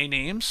NBA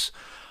names.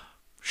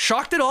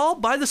 Shocked at all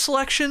by the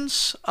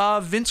selections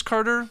of Vince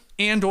Carter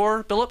and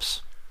or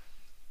Billups?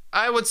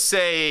 I would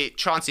say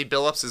Chauncey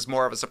Billups is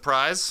more of a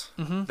surprise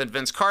than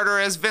Vince Carter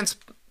is. Vince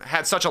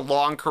had such a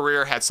long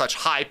career, had such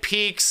high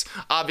peaks.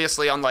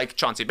 Obviously, unlike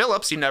Chauncey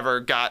Billups, he never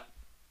got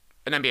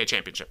an NBA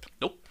championship.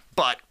 Nope.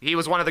 But he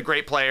was one of the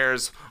great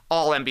players,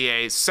 all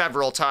NBA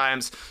several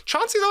times.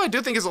 Chauncey, though, I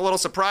do think is a little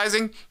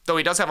surprising, though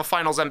he does have a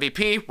Finals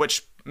MVP,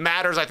 which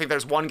matters. I think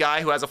there's one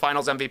guy who has a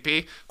Finals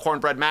MVP,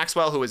 Cornbread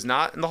Maxwell, who is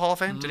not in the Hall of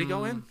Fame. Did he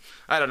go in?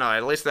 I don't know.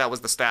 At least that was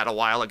the stat a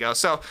while ago.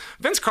 So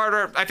Vince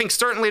Carter, I think,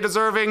 certainly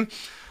deserving.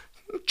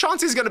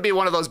 Chauncey's going to be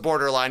one of those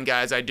borderline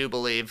guys, I do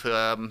believe.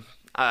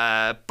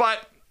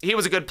 But he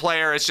was a good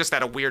player. It's just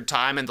at a weird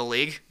time in the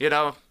league,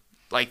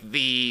 like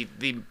the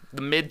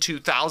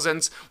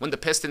mid-2000s when the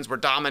Pistons were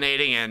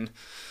dominating and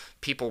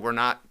people were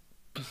not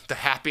the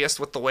happiest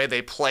with the way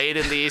they played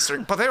in the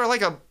Eastern. But they were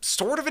like a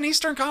sort of an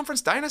Eastern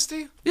Conference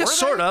dynasty. Yeah,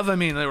 sort of. I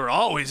mean, they were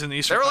always in the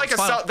Eastern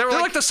Conference. They're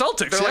like the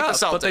Celtics. They're like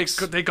the Celtics.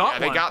 But they got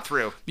one. They got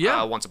through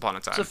once upon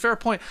a time. It's a fair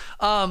point.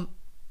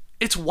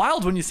 It's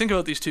wild when you think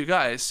about these two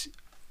guys.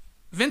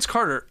 Vince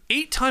Carter,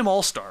 8-time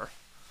All-Star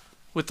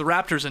with the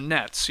Raptors and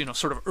Nets,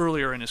 sort of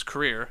earlier in his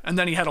career. And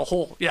then he had a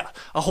whole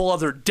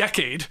other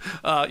decade,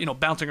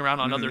 bouncing around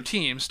on other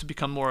teams to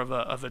become more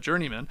of a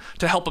journeyman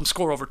to help him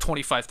score over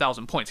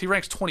 25,000 points. He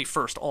ranks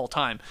 21st all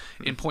time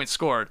in points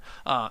scored.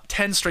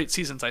 10 straight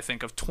seasons, I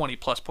think, of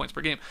 20-plus points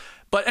per game.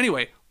 But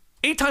anyway,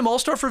 8-time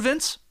All-Star for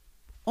Vince,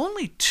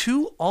 only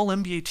 2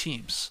 All-NBA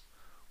teams.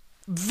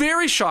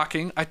 Very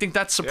shocking. I think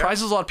that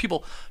surprises a lot of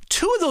people.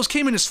 2 of those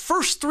came in his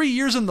first 3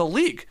 years in the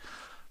league.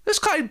 This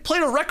guy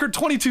played a record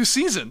 22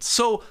 seasons.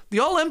 So the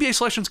All-NBA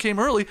selections came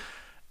early.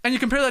 And you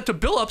compare that to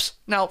Billups,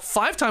 now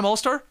 5-time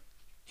All-Star.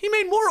 He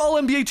made more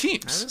All-NBA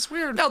teams. That is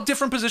weird. Now,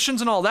 different positions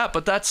and all that,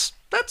 but that's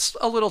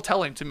a little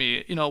telling to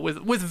me,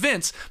 with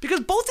Vince.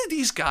 Because both of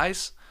these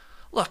guys,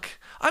 look,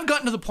 I've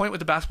gotten to the point with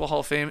the Basketball Hall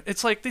of Fame,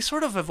 it's like they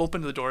sort of have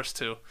opened the doors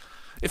too.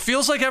 It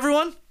feels like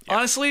everyone,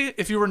 honestly,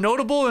 if you were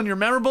notable and you're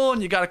memorable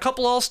and you got a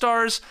couple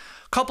All-Stars,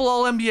 couple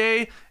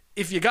All-NBA,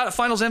 if you got a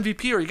Finals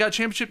MVP or you got a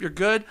championship, you're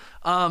good.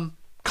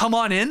 Come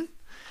on in.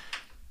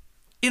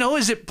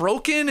 Is it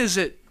broken? Is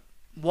it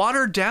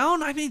watered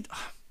down? I mean,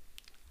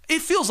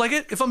 it feels like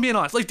it, if I'm being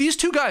honest. Like these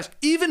two guys,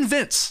 even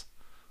Vince,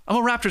 I'm a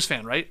Raptors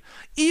fan, right?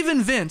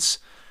 Even Vince,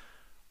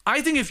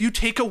 I think if you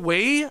take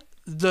away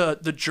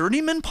the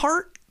journeyman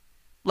part,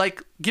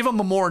 like give him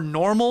a more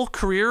normal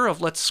career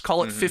of, let's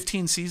call it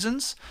 15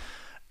 seasons,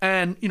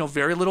 and,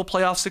 very little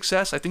playoff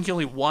success. I think he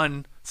only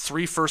won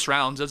 3 first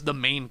rounds as the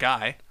main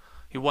guy.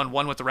 He won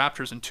 1 with the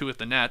Raptors and 2 with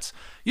the Nets.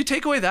 You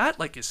take away that,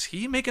 like, is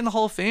he making the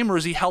Hall of Fame, or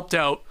is he helped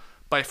out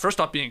by,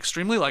 first off, being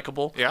extremely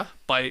likable,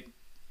 by,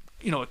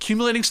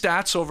 accumulating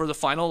stats over the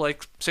final,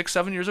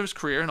 6-7 years of his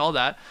career and all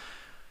that,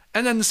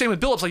 And then the same with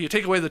Billups. Like, you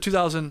take away the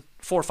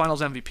 2004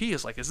 Finals MVP,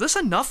 is like, is this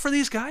enough for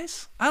these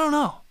guys? I don't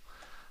know.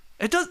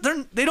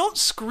 They don't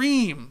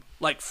scream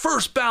like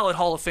first ballot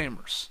Hall of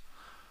Famers.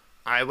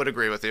 I would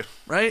agree with you.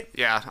 Right?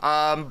 Yeah.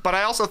 But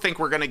I also think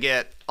we're going to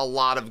get a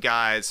lot of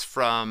guys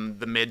from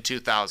the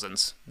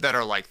mid-2000s that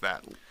are like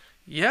that.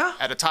 Yeah.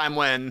 At a time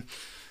when,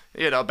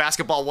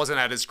 basketball wasn't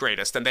at its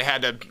greatest, and they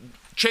had to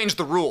change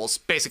the rules,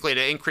 basically,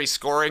 to increase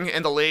scoring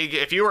in the league.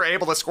 If you were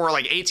able to score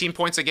like 18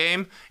 points a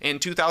game in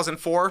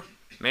 2004,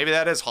 maybe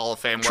that is Hall of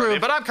Fame worthy. True.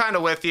 But I'm kind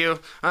of with you.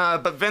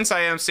 But Vince,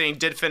 I am seeing,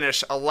 did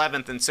finish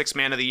 11th in Sixth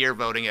Man of the Year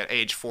voting at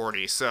age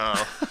 40, so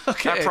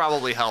Okay. that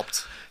probably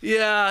helped.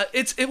 Yeah,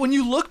 when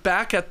you look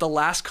back at the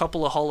last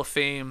couple of Hall of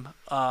Fame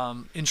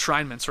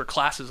enshrinements or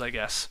classes, I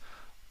guess,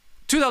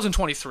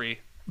 2023,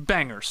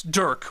 bangers,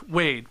 Dirk,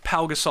 Wade,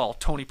 Pau Gasol,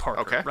 Tony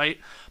Parker, Okay. right?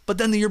 But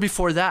then the year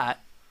before that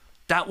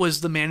was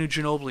the Manu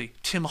Ginobili,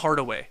 Tim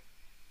Hardaway.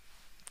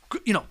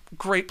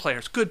 Great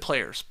players, good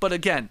players. But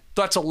again,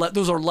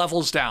 those are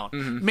levels down.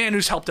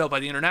 Manu's helped out by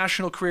the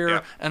international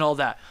career and all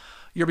that.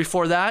 Year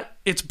before that,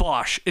 it's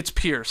Bosch, it's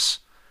Pierce.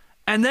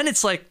 And then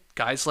it's like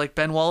guys like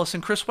Ben Wallace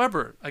and Chris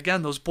Webber.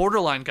 Again, those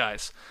borderline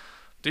guys.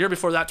 The year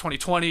before that,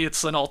 2020,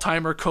 it's an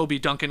all-timer, Kobe,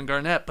 Duncan, and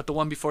Garnett. But the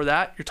one before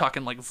that, you're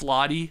talking like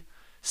Vlade,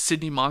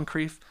 Sidney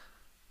Moncrief,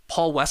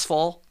 Paul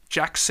Westphal,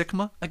 Jack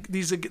Sikma. Like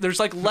there's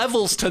like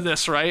levels to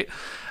this, right?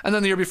 And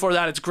then the year before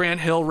that, it's Grant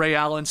Hill, Ray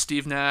Allen,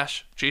 Steve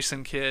Nash,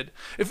 Jason Kidd.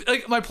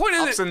 My point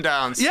is, Ups and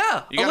downs.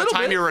 Yeah, You got to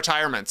time your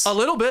retirements. A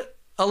little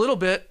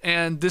bit,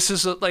 and this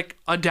is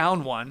a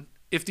down one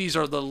if these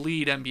are the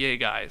lead NBA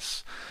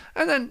guys.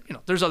 And then,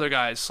 there's other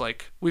guys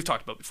like we've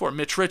talked about before.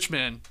 Mitch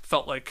Richmond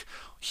felt like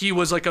he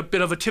was like a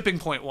bit of a tipping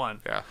point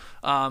one.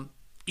 Yeah.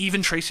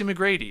 Even Tracy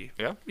McGrady.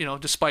 Yeah.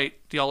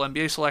 Despite the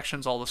All-NBA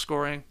selections, all the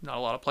scoring, not a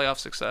lot of playoff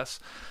success.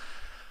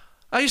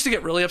 I used to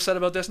get really upset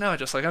about this. Now I'm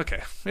just like,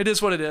 okay, it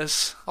is what it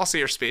is. I'll see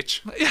your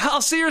speech. Yeah,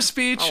 I'll see your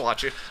speech. I'll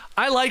watch you.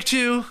 I liked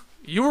you.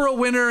 You were a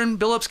winner in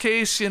Billups'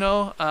 case,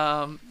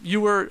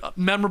 You were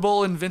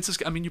memorable in Vince's.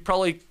 I mean, you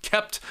probably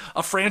kept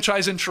a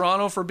franchise in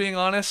Toronto, for being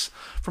honest,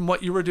 from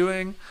what you were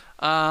doing.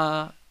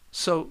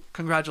 So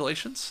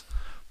congratulations.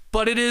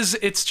 But it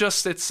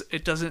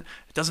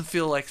doesn't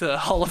feel like the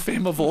Hall of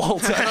Fame of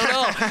old. I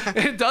don't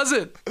know. It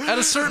doesn't. At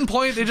a certain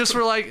point, they just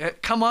were like, hey,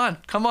 come on,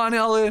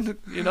 Ellen.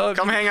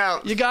 Come hang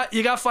out. You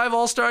got 5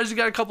 All-Stars. You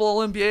got a couple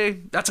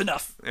All-NBA. That's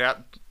enough. Yeah.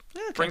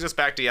 Brings us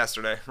back to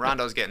yesterday.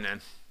 Rondo's getting in.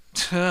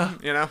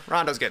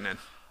 Rondo's getting in.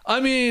 I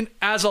mean,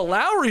 as a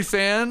Lowry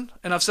fan,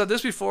 and I've said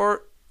this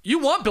before, you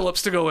want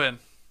Billups to go in.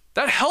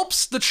 That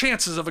helps the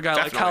chances of a guy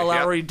like Kyle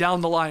Lowry down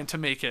the line to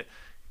make it.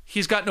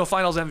 He's got no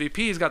Finals MVP.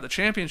 He's got the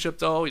championship,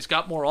 though. He's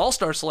got more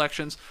All-Star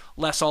selections,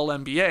 less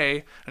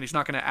All-NBA, and he's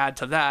not going to add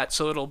to that.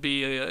 So it'll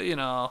be,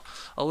 a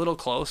little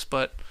close.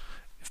 But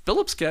if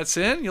Billups gets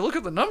in, you look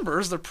at the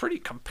numbers, they're pretty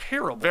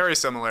comparable. Very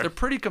similar. They're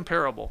pretty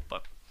comparable.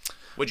 But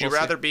would you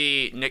rather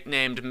be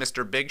nicknamed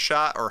Mr. Big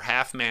Shot or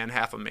Half Man,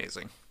 Half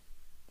Amazing?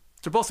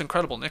 They're both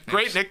incredible nicknames.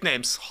 Great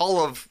nicknames. Hall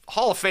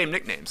of Fame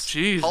nicknames.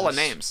 Jesus. Hall of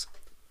names.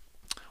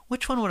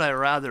 Which one would I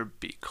rather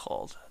be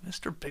called?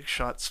 Mr. Big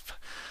Shot's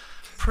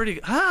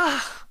pretty.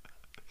 I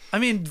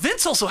mean,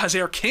 Vince also has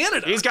Air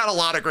Canada. He's got a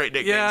lot of great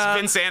nicknames. Yeah.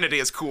 Vinsanity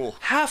is cool.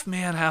 Half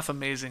Man, Half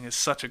Amazing is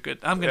such a good.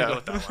 I'm gonna go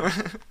with that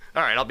one.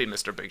 All right, I'll be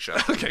Mr. Big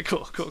Shot. Okay,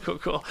 cool.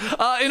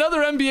 In other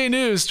NBA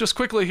news, just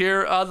quickly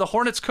here, the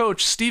Hornets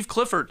coach Steve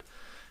Clifford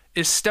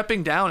is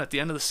stepping down at the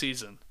end of the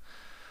season.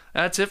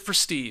 That's it for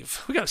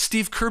Steve. We got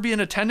Steve Kirby in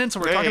attendance,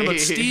 and we're talking about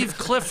Steve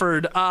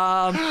Clifford.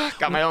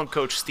 Got my own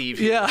coach, Steve.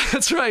 Here. Yeah,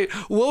 that's right.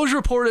 Woj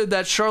reported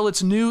that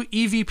Charlotte's new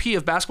EVP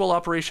of basketball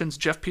operations,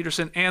 Jeff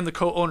Peterson, and the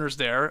co-owners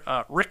there,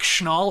 Rick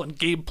Schnall and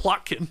Gabe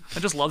Plotkin, I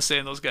just love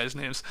saying those guys'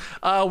 names,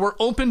 were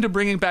open to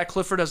bringing back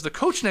Clifford as the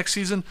coach next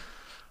season.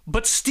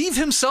 But Steve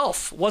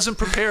himself wasn't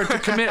prepared to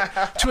commit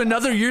to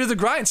another year of the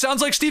grind.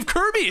 Sounds like Steve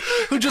Kirby,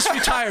 who just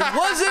retired,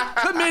 wasn't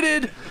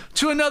committed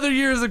to another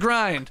year of the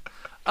grind.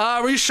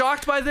 Were you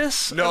shocked by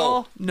this?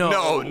 No,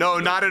 No,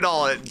 not at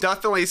all. It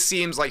definitely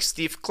seems like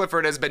Steve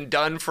Clifford has been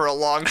done for a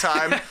long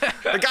time.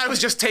 The guy was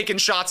just taking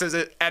shots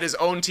at his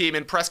own team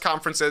in press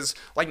conferences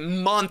like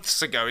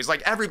months ago. He's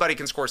like, everybody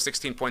can score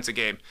 16 points a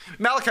game.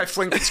 Malachi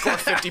Flynn can score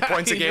 50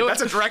 points a game.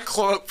 That's a direct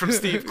quote from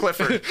Steve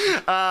Clifford.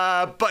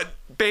 But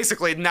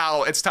basically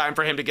now it's time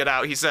for him to get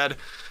out. He said,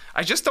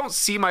 I just don't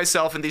see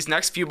myself in these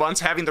next few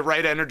months having the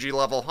right energy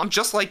level. I'm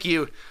just like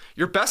you.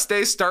 Your best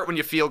days start when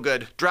you feel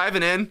good.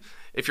 Driving in,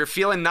 if you're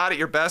feeling not at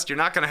your best, you're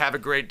not going to have a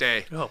great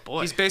day. Oh, boy.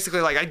 He's basically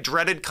like, I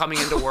dreaded coming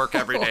into work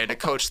every day to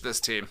coach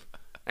this team.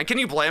 And can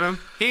you blame him?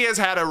 He has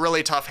had a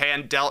really tough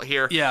hand dealt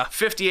here. Yeah.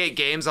 58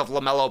 games of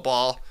LaMelo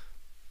Ball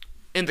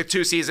in the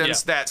 2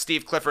 seasons that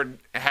Steve Clifford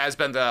has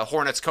been the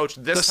Hornets coach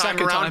this time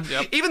around.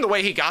 Even the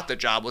way he got the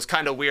job was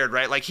kind of weird,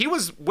 right? Like, he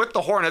was with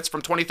the Hornets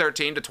from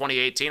 2013 to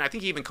 2018. I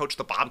think he even coached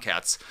the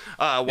Bobcats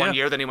one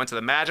year. Then he went to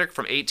the Magic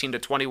from 18 to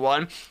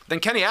 21.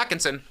 Then Kenny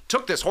Atkinson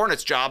took this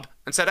Hornets job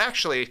and said,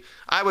 actually,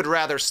 I would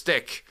rather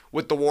stick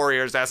with the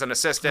Warriors as an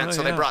assistant.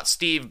 So they brought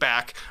Steve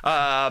back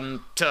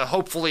to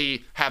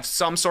hopefully have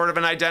some sort of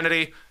an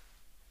identity.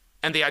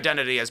 And the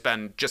identity has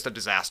been just a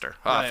disaster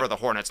Right. for the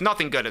Hornets.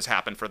 Nothing good has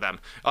happened for them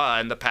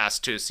in the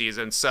past 2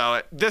 seasons.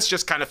 So this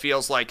just kind of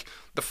feels like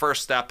the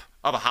first step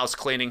of a house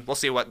cleaning. We'll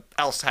see what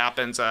else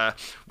happens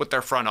with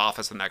their front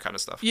office and that kind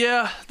of stuff.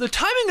 Yeah, the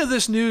timing of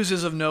this news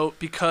is of note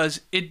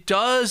because it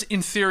does,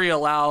 in theory,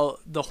 allow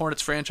the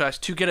Hornets franchise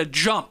to get a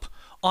jump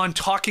on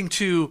talking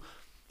to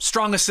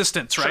strong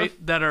assistants, right? Sure.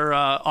 That are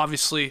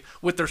obviously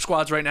with their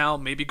squads right now,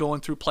 maybe going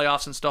through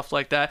playoffs and stuff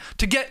like that,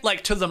 to get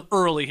like to them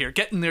early here,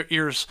 get in their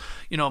ears,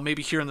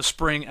 maybe here in the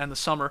spring and the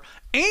summer.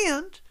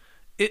 And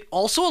it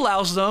also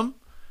allows them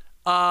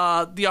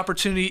the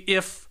opportunity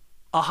if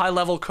a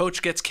high-level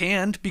coach gets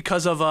canned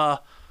because of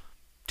a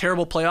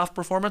terrible playoff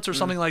performance or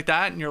something like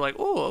that, and you're like,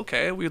 oh,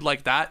 okay, we'd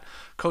like that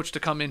coach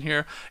to come in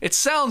here. It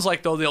sounds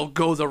like, though, they'll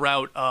go the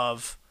route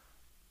of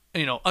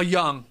a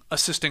young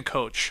assistant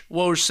coach.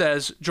 Woj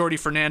says Jordi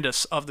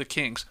Fernandez of the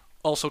Kings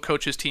also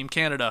coaches Team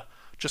Canada,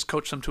 just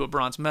coached them to a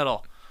bronze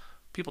medal.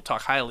 People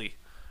talk highly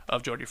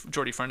of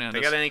Jordi Fernandez.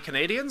 They got any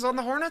Canadians on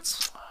the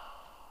Hornets?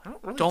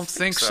 I don't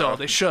think so.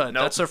 They should.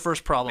 Nope. That's their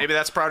first problem. Maybe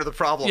that's part of the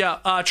problem.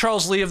 Yeah,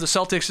 Charles Lee of the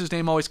Celtics, his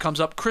name always comes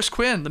up. Chris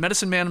Quinn, the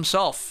medicine man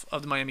himself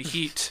of the Miami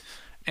Heat,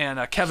 and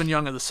Kevin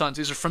Young of the Suns.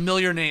 These are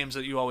familiar names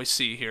that you always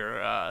see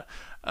here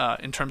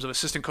in terms of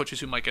assistant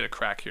coaches who might get a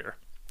crack here.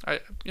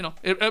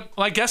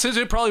 My guess is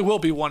it probably will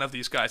be one of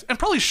these guys, and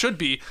probably should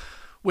be,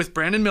 with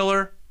Brandon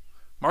Miller,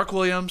 Mark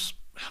Williams,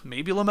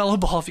 maybe LaMelo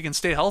Ball if he can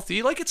stay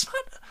healthy. Like it's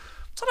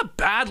not a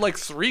bad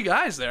 3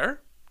 guys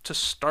there to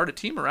start a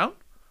team around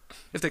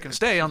if they can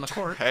stay on the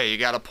court. Hey, you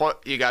got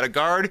a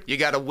guard, you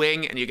got a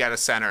wing, and you got a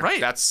center. Right.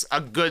 That's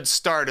a good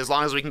start as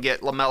long as we can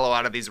get LaMelo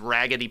out of these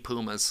raggedy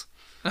Pumas.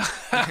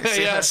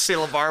 Yes. See,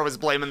 LeVar was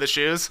blaming the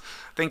shoes.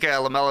 I think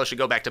LaMelo should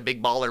go back to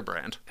Big Baller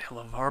brand.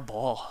 LeVar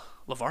Ball.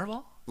 LeVar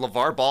Ball?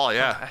 LeVar Ball,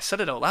 yeah. I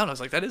said it out loud. I was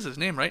like, that is his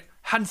name, right?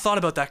 Hadn't thought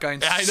about that guy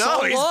in I so know,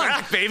 long. he's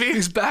back, baby.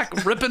 He's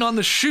back ripping on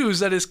the shoes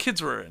that his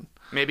kids were in.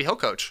 Maybe he'll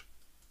coach.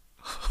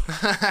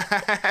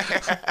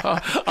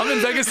 I'm in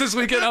Vegas this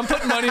weekend. I'm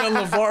putting money on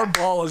LeVar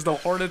Ball as the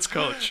Hornets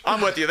coach.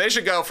 I'm with you. They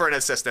should go for an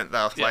assistant,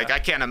 though. Yeah. I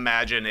can't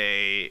imagine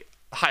a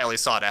highly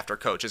sought-after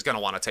coach is going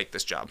to want to take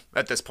this job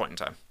at this point in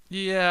time.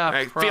 Yeah,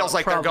 It feels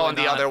like they're going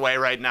the other way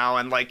right now,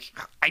 and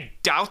I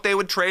doubt they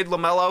would trade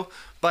LaMelo,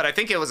 but I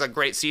think it was a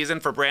great season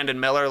for Brandon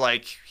Miller.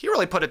 He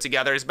really put it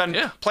together. He's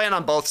been playing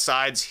on both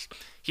sides.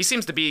 He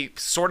seems to be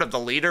sort of the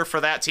leader for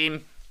that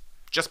team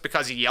just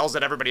because he yells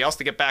at everybody else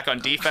to get back on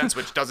defense,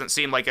 which doesn't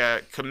seem like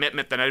a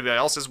commitment that anybody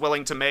else is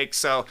willing to make.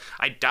 So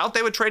I doubt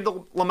they would trade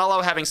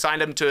LaMelo, having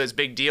signed him to his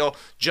big deal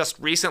just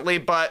recently,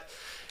 but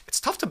it's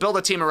tough to build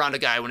a team around a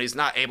guy when he's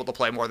not able to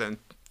play more than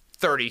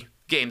 30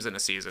 games in a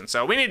season.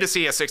 So we need to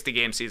see a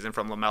 60-game season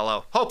from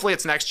LaMelo. Hopefully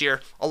it's next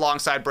year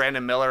alongside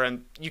Brandon Miller,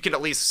 and you can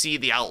at least see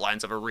the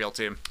outlines of a real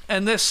team.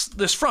 And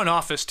this front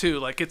office,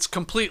 too, it's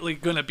completely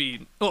going to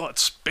be,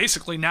 it's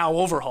basically now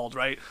overhauled,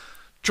 right?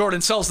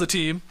 Jordan sells the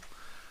team.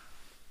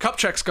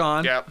 Kupchak's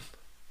gone. Yep.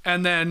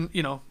 And then,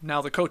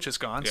 now the coach is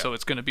gone, Yep. so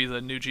it's going to be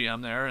the new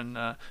GM there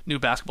and new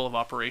basketball of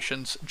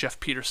operations, Jeff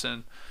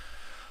Peterson.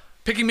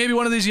 Picking maybe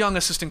one of these young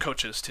assistant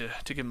coaches to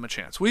give him a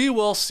chance. We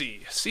will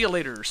see. See you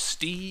later,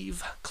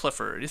 Steve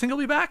Clifford. Do you think he'll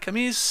be back? I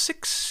mean, he's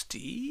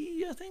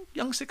 60, I think,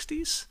 young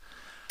 60s.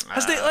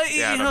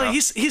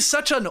 He's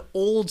such an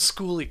old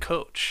schooly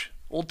coach,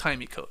 old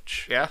timey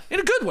coach. Yeah, in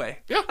a good way.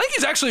 Yeah, I think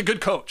he's actually a good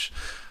coach.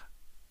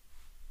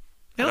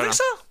 You don't think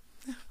so?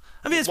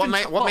 I mean,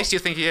 what makes you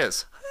think he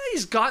is?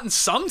 He's gotten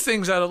some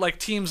things out of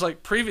teams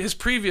his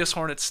previous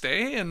Hornets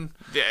stay, and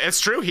yeah, it's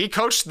true. He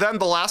coached them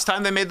the last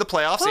time they made the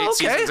playoffs 8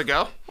 seasons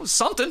ago.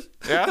 Something.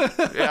 Yeah.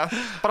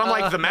 But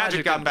I'm the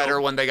Magic got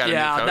better when they got a new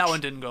coach. Yeah, that one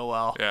didn't go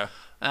well. Yeah.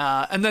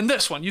 And then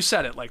this one, you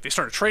said it. They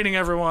started trading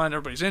everyone.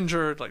 Everybody's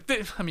injured.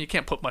 You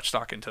can't put much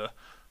stock into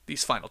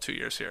these final 2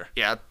 years here.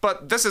 Yeah,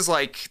 but this is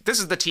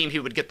the team he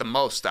would get the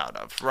most out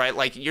of,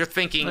 right? You're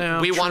thinking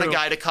we want a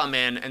guy to come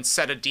in and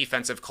set a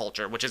defensive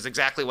culture, which is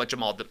exactly what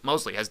Jamal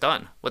Mosley has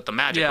done with the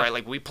Magic,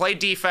 right? We play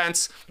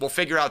defense, we'll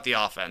figure out the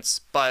offense.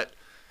 But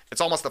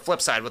it's almost the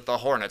flip side with the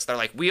Hornets. They're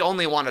we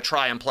only want to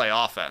try and play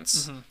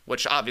offense,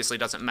 which obviously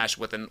doesn't mesh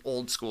with an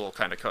old school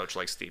kind of coach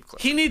like Steve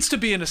Clifford. He needs to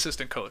be an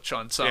assistant coach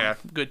on some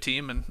good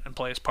team and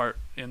play his part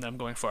in them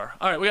going far.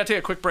 All right, we got to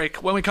take a quick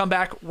break. When we come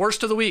back,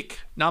 worst of the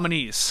week,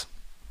 nominees.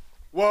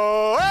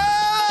 Whoa!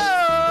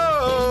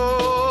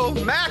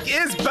 Mac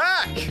is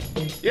back!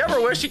 You ever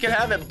wish you could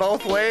have it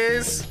both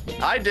ways?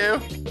 I do.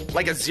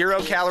 Like a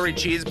 0-calorie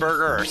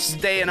cheeseburger or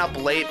staying up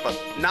late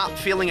but not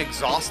feeling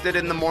exhausted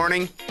in the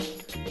morning.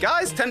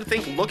 Guys tend to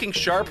think looking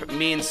sharp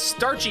means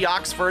starchy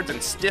Oxfords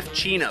and stiff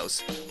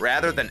chinos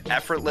rather than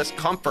effortless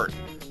comfort.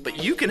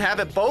 But you can have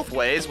it both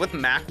ways with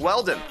Mack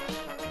Weldon.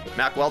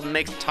 Mack Weldon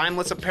makes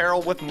timeless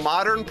apparel with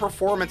modern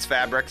performance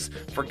fabrics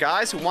for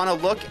guys who want to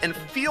look and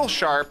feel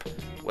sharp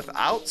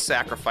without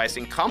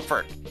sacrificing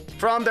comfort.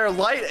 From their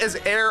light as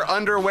air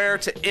underwear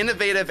to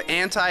innovative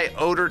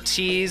anti-odor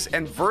tees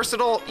and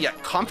versatile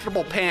yet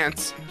comfortable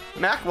pants,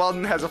 Mack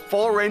Weldon has a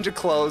full range of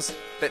clothes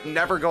that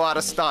never go out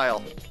of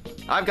style.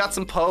 I've got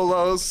some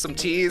polos, some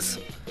tees,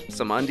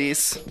 some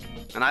undies,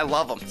 and I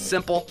love them.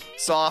 Simple,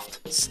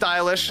 soft,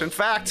 stylish. In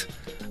fact,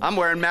 I'm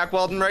wearing Mack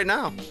Weldon right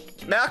now.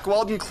 Mack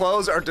Weldon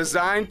clothes are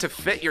designed to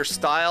fit your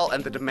style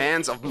and the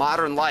demands of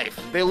modern life.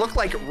 They look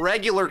like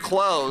regular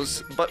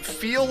clothes, but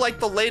feel like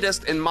the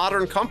latest in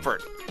modern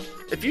comfort.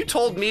 If you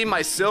told me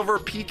my silver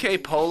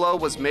PK Polo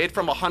was made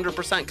from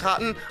 100%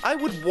 cotton, I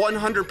would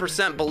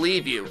 100%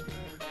 believe you.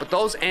 But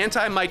those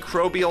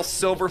antimicrobial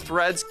silver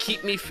threads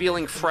keep me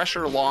feeling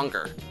fresher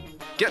longer.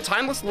 Get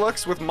timeless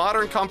looks with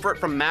modern comfort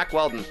from Mack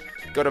Weldon.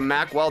 Go to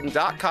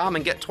mackweldon.com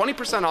and get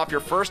 20% off your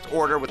first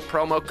order with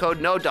promo code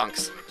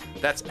NODUNKS.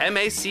 That's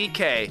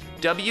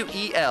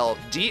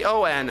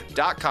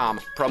MackWeldon.com,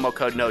 promo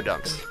code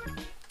NODUNKS.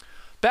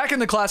 Back in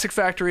the Classic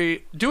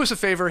Factory, do us a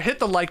favor, hit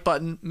the like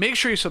button, make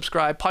sure you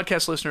subscribe.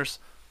 Podcast listeners,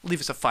 leave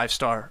us a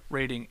 5-star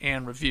rating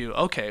and review.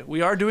 Okay,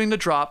 we are doing the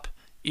drop,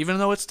 even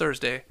though it's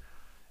Thursday,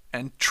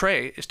 and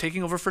Trey is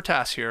taking over for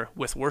Tass here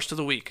with Worst of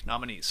the Week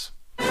nominees.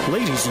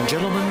 Ladies and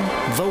gentlemen,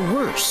 the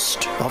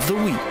Worst of the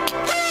Week.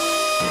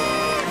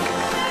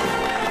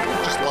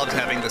 Just loved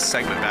having this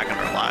segment back in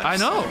our lives. I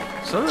know,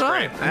 so did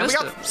I. And we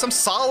got some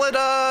solid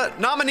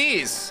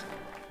nominees.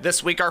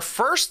 This week, our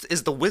first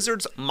is the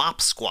Wizards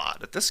Mop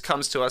Squad. This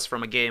comes to us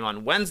from a game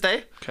on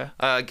Wednesday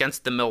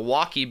against the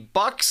Milwaukee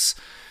Bucks.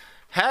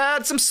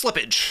 Had some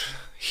slippage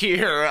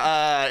here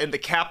in the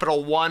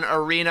Capital One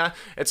Arena.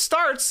 It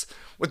starts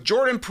with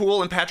Jordan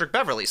Poole and Patrick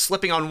Beverley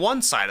slipping on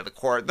one side of the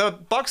court. The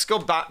Bucks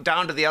go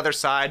down to the other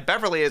side.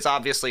 Beverley is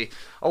obviously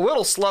a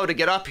little slow to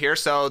get up here,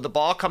 so the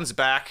ball comes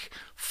back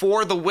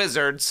for the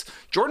Wizards.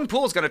 Jordan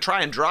Poole is going to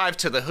try and drive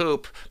to the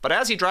hoop, but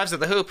as he drives to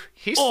the hoop,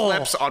 he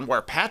slips on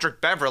where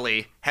Patrick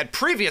Beverley had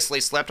previously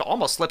slipped,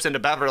 almost slips into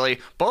Beverley.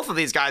 Both of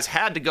these guys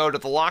had to go to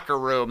the locker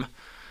room.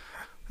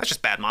 That's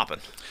just bad mopping.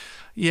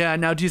 Yeah,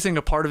 now do you think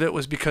a part of it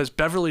was because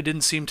Beverley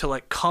didn't seem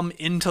to come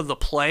into the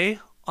play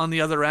on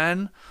the other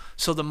end?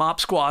 So the mop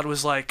squad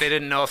was like, they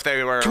didn't know if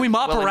they were. Can we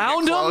mop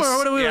around him, or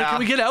what do we? Yeah. Can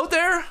we get out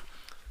there?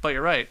 But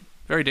you're right,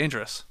 very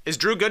dangerous. Is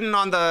Drew Gooden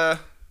on the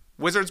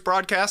Wizards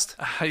broadcast?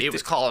 He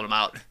was calling him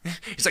out.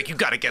 He's like, "You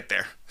got to get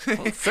there." Well,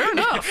 fair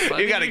enough.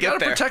 You got to get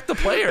there. Protect the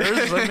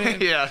players. I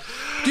mean, yeah.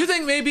 Do you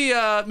think maybe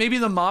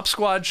the mop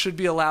squad should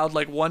be allowed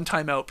one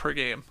timeout per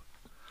game?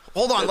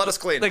 Hold on, let us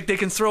clean. Like they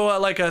can throw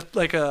like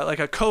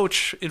a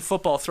coach in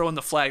football throwing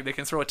the flag. They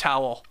can throw a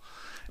towel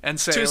and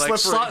say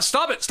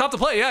stop it, stop the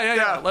play.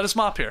 Yeah. Let us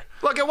mop here.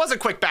 Look, it was a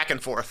quick back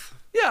and forth.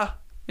 Yeah.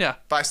 But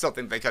I still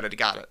think they could have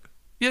got it.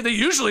 Yeah, they're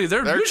usually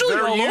all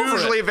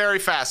over it. Very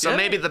fast. So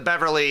maybe the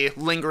Beverly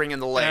lingering in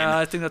the lane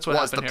I think that's what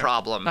was the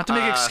problem. Not to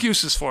make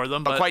excuses for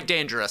them, but quite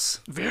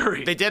dangerous.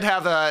 Very. They did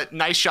have a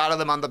nice shot of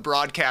them on the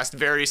broadcast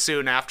very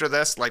soon after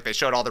this. They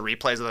showed all the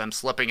replays of them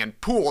slipping,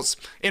 and Pools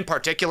in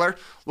particular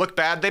looked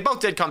bad. They both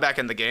did come back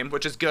in the game,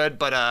 which is good,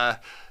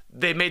 but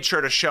they made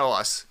sure to show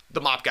us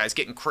the mop guys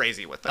getting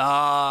crazy with them.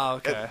 Ah,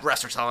 okay.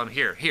 Refs are telling them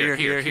here,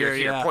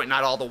 yeah. pointing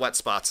out all the wet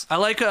spots. I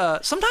like.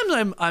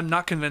 Sometimes I'm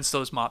not convinced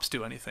those mops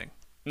do anything.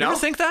 You No? ever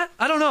think that?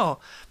 I don't know.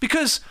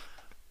 Because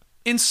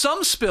in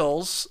some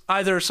spills,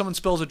 either someone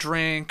spills a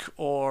drink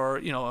or,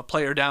 a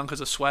player down because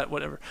of sweat,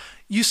 whatever,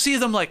 you see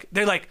them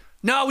they're like,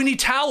 no, we need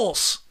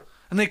towels.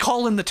 And they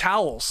call in the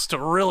towels to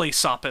really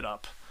sop it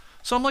up.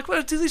 So I'm like,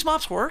 what, do these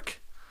mops work?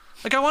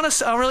 I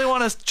really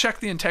want to check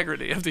the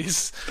integrity of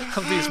these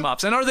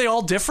mops. And are they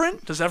all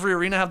different? Does every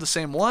arena have the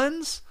same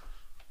ones?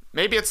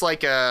 Maybe it's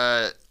like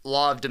a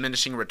law of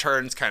diminishing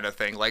returns kind of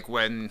thing.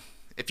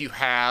 If you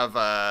have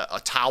a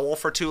towel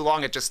for too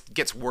long, it just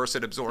gets worse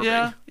at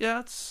absorbing.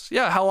 Yeah.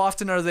 How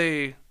often are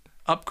they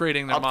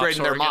upgrading their mops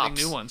or getting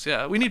new ones?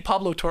 Yeah, we need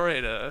Pablo Torre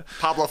to.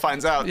 Pablo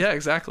finds out. Yeah,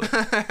 exactly.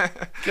 Get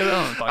it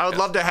on the podcast. I would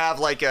love to have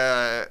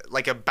a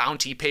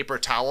Bounty paper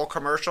towel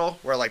commercial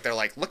where they're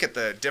look at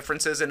the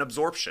differences in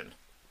absorption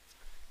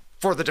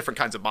for the different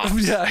kinds of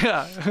mops.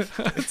 Yeah.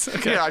 It's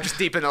okay. I'm just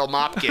deep into the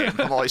mop game.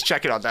 I'm always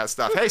checking on that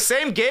stuff. Hey,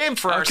 same game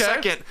for our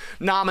second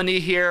nominee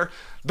here.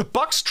 The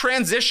Bucks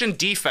transition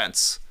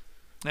defense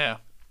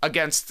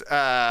against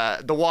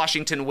the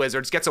Washington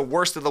Wizards gets a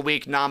Worst of the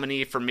Week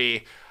nominee for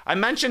me. I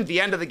mentioned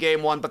the end of the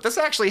game one, but this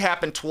actually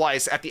happened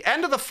twice. At the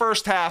end of the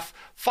first half,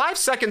 5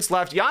 seconds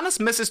left, Giannis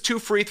misses 2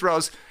 free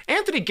throws.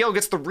 Anthony Gill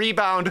gets the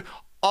rebound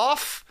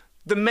off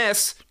the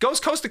miss,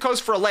 goes coast to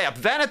coast for a layup.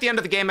 Then at the end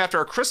of the game,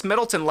 after a Chris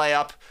Middleton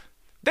layup,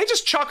 they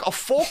just chuck a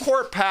full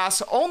court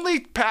pass.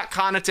 Only Pat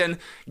Connaughton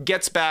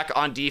gets back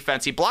on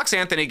defense. He blocks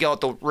Anthony Gill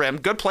at the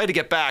rim. Good play to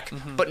get back,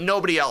 but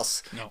nobody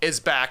else is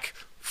back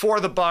for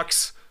the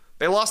Bucks.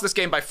 They lost this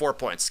game by 4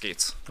 points,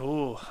 Skeets.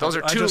 Ooh, those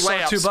are 2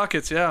 layups. 2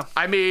 buckets, yeah.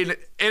 I mean, it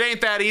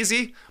ain't that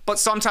easy, but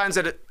sometimes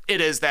it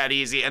is that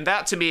easy. And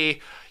that, to me,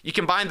 you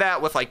combine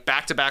that with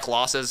back-to-back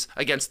losses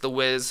against the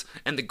Wiz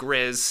and the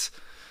Grizz.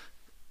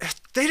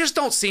 They just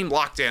don't seem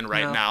locked in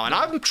right now. And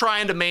I'm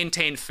trying to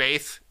maintain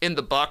faith in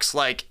the Bucks.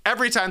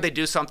 Every time they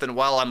do something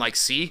well, I'm like,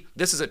 see,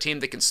 this is a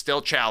team that can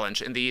still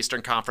challenge in the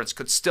Eastern Conference,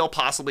 could still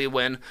possibly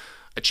win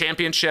a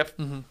championship.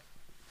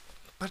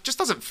 But it just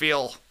doesn't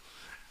feel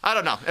I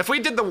don't know. If we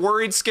did the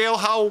worried scale,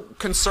 how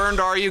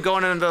concerned are you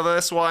going into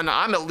this one?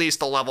 I'm at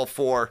least a level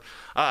 4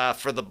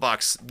 for the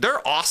Bucks.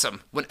 They're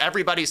awesome when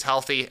everybody's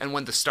healthy and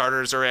when the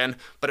starters are in,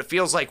 but it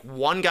feels like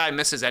one guy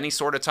misses any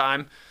sort of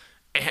time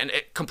and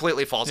it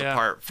completely falls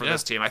apart for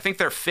this team. I think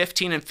they're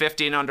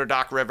 15-15 under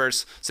Doc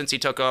Rivers since he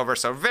took over,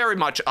 so very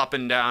much up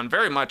and down,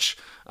 very much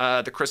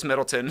the Chris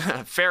Middleton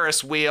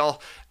Ferris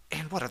wheel.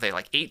 And what are they,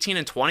 like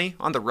 18-20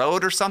 on the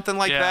road or something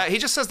like that? He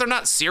just says they're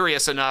not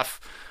serious enough.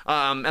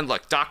 And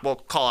look, Doc will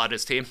call out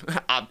his team.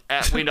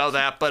 We know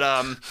that.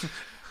 But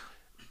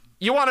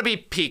you want to be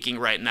peaking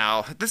right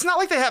now. It's not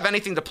like they have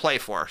anything to play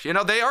for. You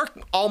know, they are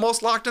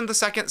almost locked in the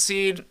 2nd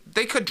seed.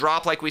 They could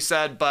drop, like we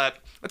said, but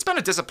it's been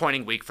a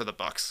disappointing week for the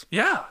Bucks.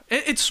 Yeah.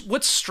 It's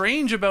what's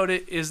strange about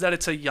it is that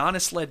it's a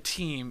Giannis-led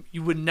team.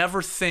 You would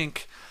never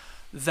think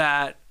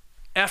that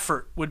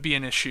effort would be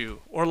an issue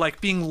or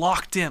like being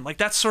locked in. Like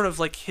that's sort of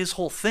like his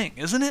whole thing,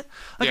 isn't it?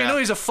 Like I know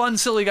he's a fun,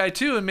 silly guy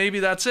too, and maybe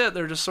that's it.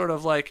 They're just sort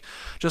of like,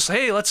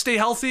 hey, let's stay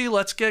healthy.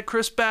 Let's get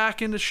Chris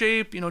back into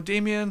shape. You know,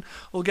 Damian,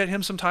 we'll get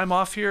him some time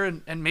off here.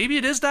 And maybe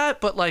it is that,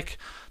 but like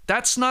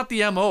that's not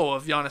the MO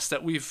of Giannis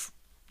that we've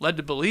led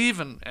to believe.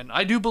 And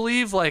I do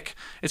believe, like,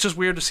 it's just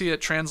weird to see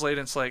it translate.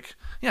 It's like,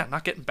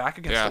 not getting back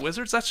against the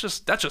Wizards. That's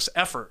just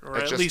effort, or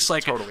it's at least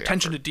like totally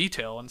attention to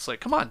detail. And it's like,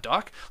 come on,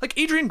 Doc. Like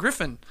Adrian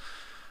Griffin,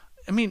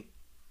 I mean,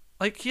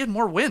 like he had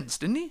more wins,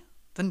 didn't he,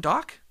 than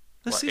Doc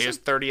this season? He was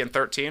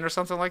 30-13 or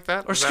something like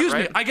that? Or excuse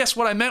me, I guess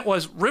what I meant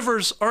was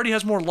Rivers already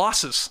has more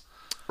losses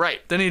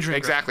than Adrian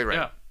Exactly Griffin.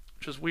 right. Yeah,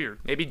 which is weird.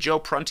 Maybe Joe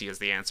Prunty is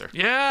the answer.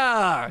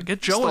 Yeah,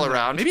 get Joe still in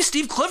around. Maybe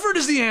Steve Clifford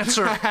is the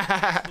answer.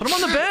 Put him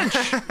on the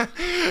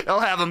bench. They'll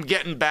have him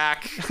getting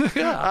back.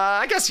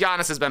 I guess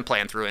Giannis has been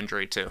playing through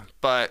injury too,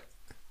 but...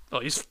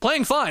 Oh, he's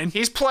playing fine.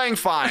 He's playing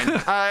fine.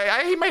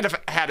 He might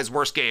have had his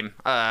worst game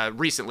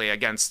recently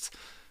against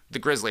the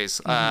Grizzlies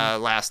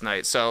last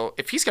night. So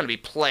if he's going to be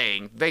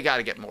playing, they got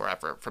to get more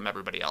effort from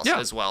everybody else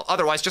as well.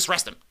 Otherwise, just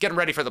rest him. Get him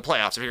ready for the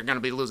playoffs if you're going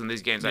to be losing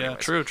these games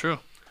anyways. Yeah, true.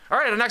 All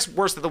right, our next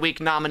Worst of the Week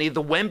nominee,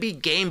 the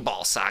Wemby Game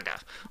Ball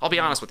Saga. I'll be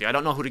honest with you. I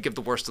don't know who to give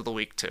the Worst of the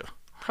Week to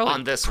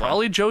on this one.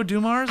 Probably Joe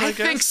Dumars, I guess.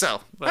 I think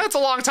so. That's a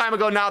long time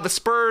ago now. The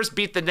Spurs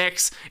beat the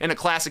Knicks in a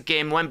classic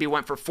game. Wemby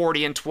went for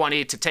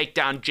 40-20 to take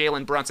down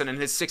Jalen Brunson in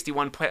his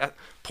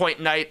 61-point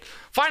night.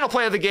 Final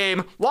play of the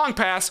game, long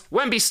pass.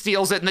 Wemby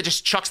steals it and then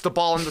just chucks the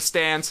ball in the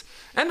stands.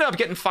 Ended up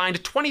getting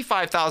fined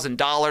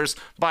 $25,000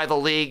 by the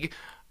league.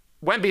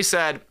 Wemby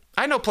said,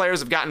 I know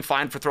players have gotten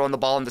fined for throwing the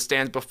ball in the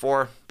stands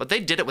before, but they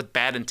did it with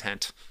bad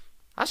intent.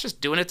 I was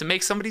just doing it to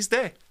make somebody's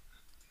day.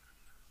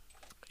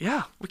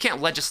 Yeah. We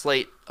can't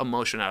legislate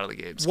emotion out of the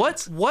games.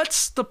 What's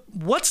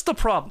the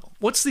problem?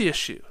 What's the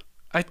issue?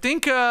 I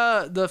think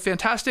the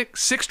fantastic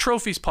 6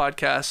 Trophies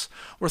podcast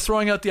were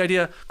throwing out the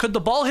idea, could the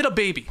ball hit a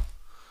baby?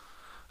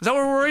 Is that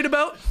what we're worried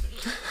about?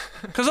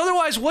 Because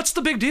otherwise, what's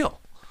the big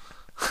deal?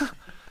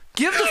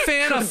 Give the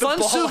fan a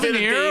fun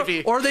souvenir,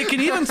 or they can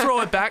even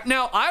throw it back.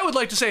 Now, I would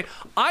like to say,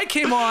 I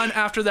came on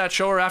after that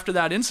show or after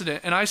that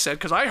incident, and I said,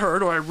 because I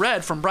heard or I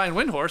read from Brian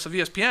Windhorst of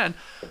ESPN,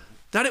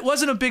 that it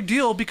wasn't a big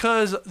deal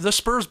because the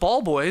Spurs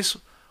ball boys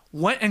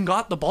went and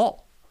got the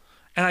ball.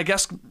 And I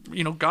guess,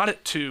 got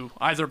it to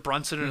either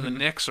Brunson or the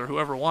Knicks or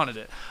whoever wanted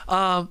it.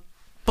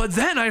 But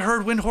then I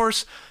heard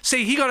Windhorst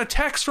say he got a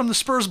text from the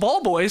Spurs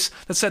ball boys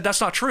that said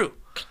that's not true.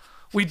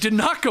 We did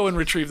not go and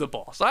retrieve the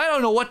ball. So I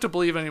don't know what to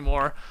believe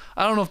anymore.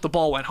 I don't know if the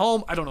ball went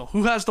home. I don't know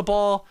who has the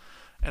ball.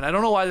 And I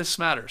don't know why this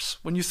matters.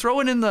 When you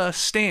throw it in the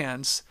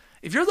stands,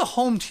 if you're the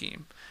home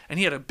team, and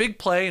he had a big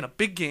play and a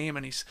big game,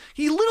 and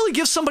he literally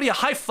gives somebody a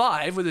high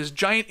five with his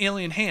giant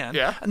alien hand,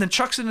 and then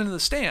chucks it into the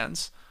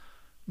stands,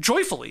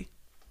 joyfully.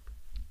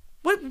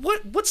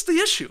 What's the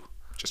issue?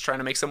 Just trying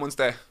to make someone's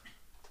day.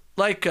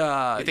 Like,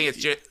 you think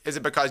is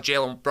it because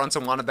Jalen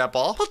Brunson wanted that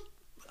ball?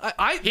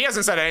 He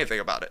hasn't said anything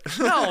about it.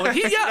 No,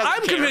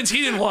 I'm convinced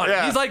he didn't want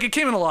it. He's like, it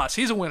came in a loss.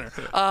 He's a winner.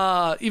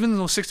 Even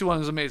though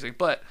 61 is amazing,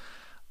 but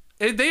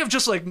they have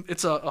just like,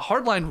 it's a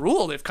hardline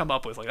rule they've come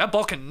up with. Like, that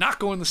ball cannot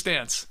go in the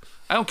stands.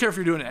 I don't care if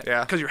you're doing it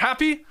because you're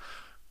happy,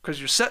 because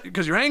you're set,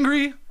 because you're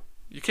angry.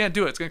 You can't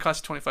do it. It's going to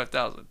cost you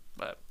 $25,000.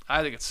 But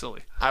I think it's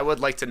silly. I would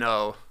like to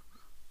know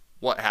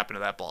what happened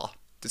to that ball.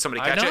 Did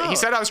somebody catch it? He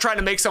said I was trying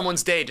to make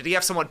someone's day. Did he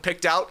have someone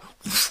picked out?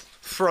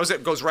 Throws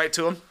it, goes right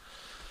to him.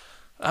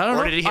 I don't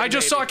know. I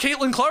just saw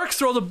Caitlin Clark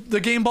throw the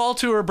game ball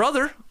to her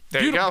brother.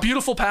 There you go.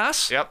 Beautiful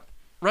pass. Yep.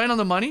 Right on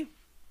the money.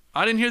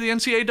 I didn't hear the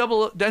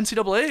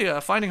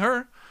NCAA finding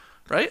her.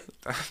 Right?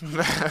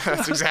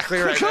 That's exactly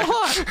right. Come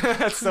on.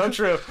 That's so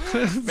true.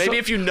 Maybe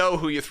if you know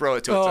who you throw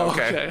it to, it's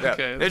okay.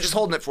 Okay. They're just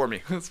holding it for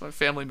me. That's my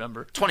family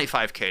member.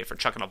 $25K for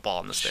chucking a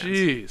ball in the stands.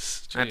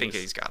 Jeez. I think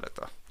he's got it,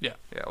 though. Yeah.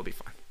 Yeah, it'll be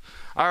fine.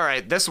 All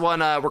right. This one,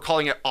 we're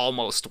calling it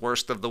almost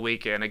worst of the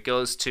weekend. It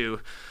goes to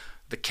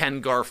the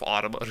Ken Garf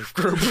Automotive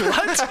Group.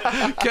 What?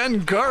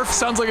 Ken Garf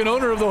sounds like an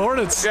owner of the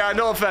Hornets. Yeah,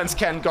 no offense,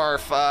 Ken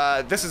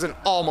Garf. This is an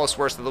almost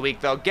worst of the week,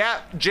 though.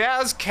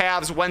 Jazz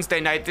Cavs Wednesday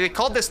night. They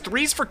called this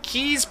Threes for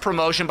Keys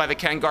promotion by the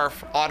Ken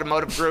Garf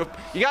Automotive Group.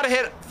 You got to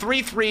hit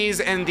 3 threes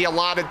in the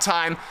allotted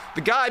time.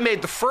 The guy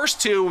made the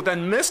first 2,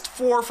 then missed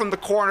 4 from the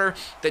corner,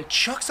 then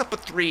chucks up a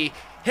 3,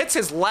 hits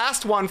his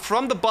last one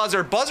from the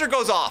buzzer. Buzzer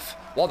goes off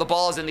while the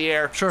ball is in the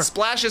air. Sure.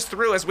 Splashes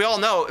through. As we all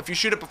know, if you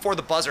shoot it before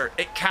the buzzer,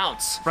 it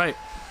counts. Right.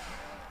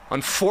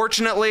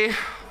 Unfortunately,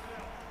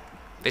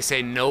 they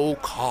say no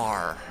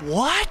car.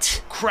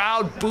 What?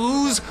 Crowd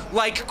boos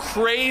like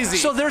crazy.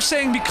 So they're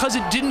saying because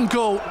it didn't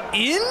go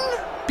in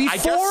before? I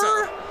guess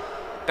so.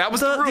 That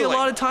was the ruling. The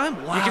allotted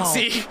time? Wow. You can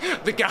see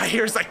the guy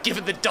here is like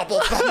giving the double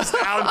thumbs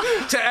down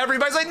to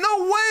everybody. He's like,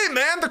 no way,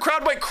 man. The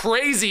crowd went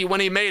crazy when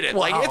he made it.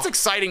 Wow. Like, it's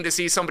exciting to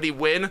see somebody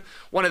win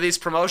one of these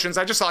promotions.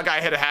 I just saw a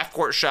guy hit a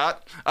half-court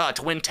shot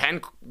to win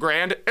 10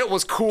 grand. It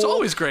was cool. It's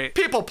always great.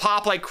 People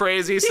pop like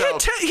crazy. He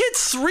hit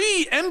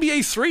 3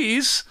 NBA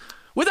threes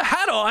with a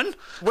hat on.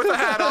 With a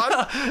hat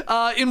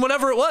on. In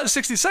whatever it was,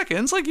 60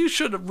 seconds. Like, you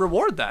should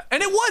reward that.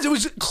 And it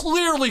was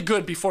clearly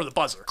good before the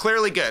buzzer.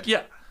 Clearly good.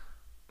 Yeah.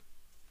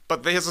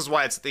 But this is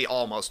why it's the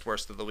almost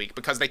worst of the week,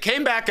 because they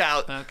came back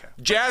out. Okay.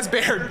 Jazz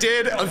Bear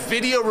did a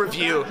video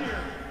review.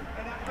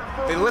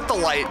 They lit the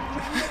light.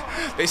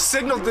 They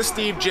signaled to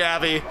Steve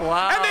Javy.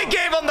 Wow. And they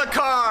gave him the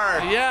car.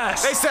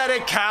 Yes. They said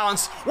it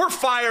counts. We're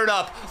fired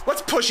up.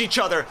 Let's push each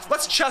other.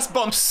 Let's chest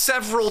bump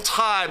several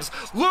times.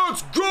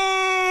 Let's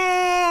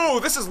go.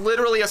 This is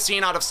literally a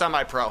scene out of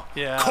Semi-Pro.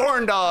 Yeah.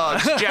 Corn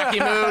dogs, Jackie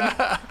Moon.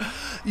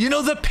 You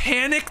know, the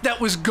panic that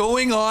was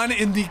going on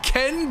in the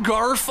Ken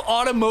Garf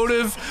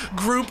Automotive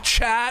Group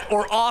chat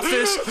or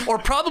office or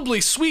probably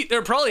suite. They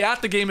were probably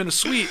at the game in a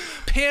suite.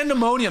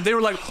 Pandemonium. They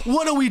were like,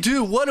 what do we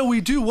do? What do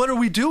we do? What are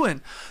we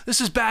doing? This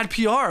is bad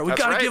PR. We've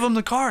got to give him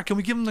the car. Can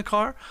we give him the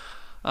car?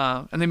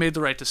 And they made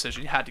the right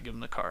decision. You had to give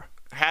him the car.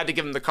 Had to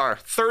give him the car.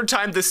 3rd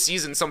time this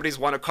season somebody's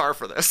won a car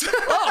for this.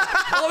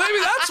 Oh, well, maybe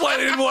that's why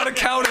they didn't want to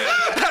count it.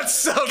 That's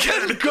so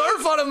Ken good.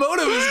 Garf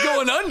Automotive is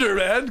going under,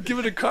 man.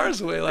 Giving the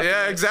cars away.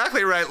 Yeah,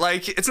 exactly right.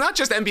 Like, it's not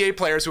just NBA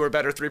players who are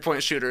better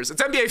 3-point shooters.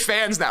 It's NBA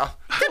fans now.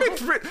 They made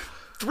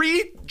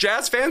three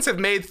Jazz fans have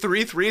made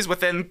 3 threes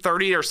within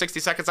 30 or 60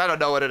 seconds. I don't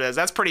know what it is.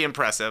 That's pretty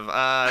impressive.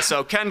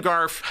 So, Ken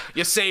Garf,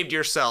 you saved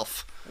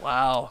yourself.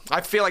 Wow.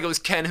 I feel like it was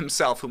Ken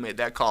himself who made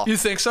that call. You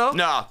think so?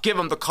 No, give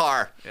him the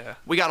car. Yeah.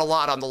 We got a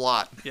lot on the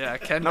lot. Yeah,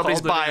 Ken.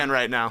 Nobody's buying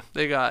right now.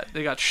 They got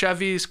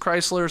Chevys,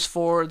 Chryslers,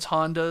 Fords,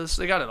 Hondas.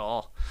 They got it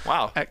all.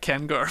 Wow. At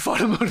Ken Garf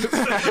Automotive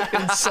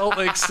in Salt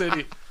Lake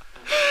City.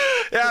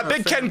 Yeah,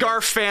 big Ken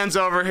Garf fans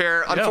over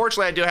here.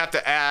 Unfortunately, I do have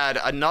to add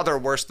another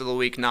worst of the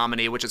week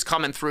nominee, which is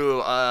coming through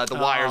the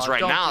wires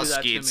right now,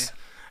 Skeets.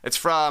 It's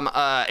from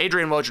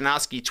Adrian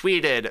Wojnarowski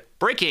tweeted,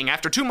 breaking,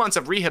 after 2 months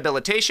of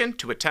rehabilitation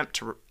to attempt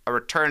to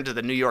return to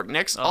the New York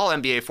Knicks,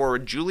 All-NBA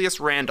forward Julius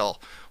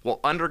Randle will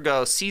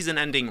undergo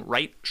season-ending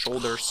right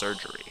shoulder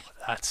surgery.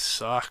 That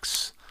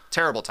sucks.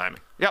 Terrible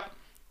timing. Yep.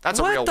 That's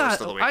a real worst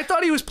of the week. I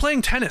thought he was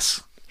playing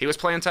tennis. He was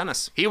playing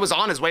tennis. He was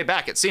on his way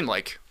back, it seemed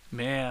like.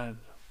 Man,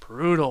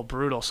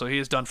 brutal. So he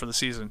is done for the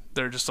season.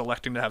 They're just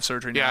electing to have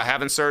surgery now. Yeah,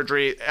 having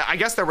surgery. I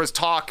guess there was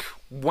talk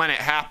when it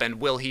happened,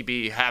 will he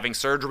be having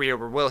surgery or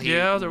will he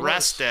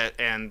rest it?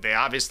 And they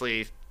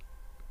obviously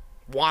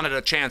wanted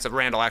a chance of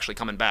Randall actually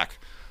coming back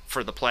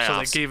for the playoffs. So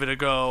they gave it a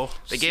go.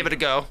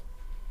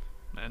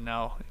 And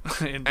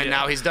And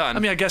now he's done. I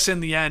mean, I guess in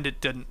the end it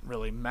didn't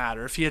really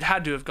matter. If he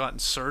had to have gotten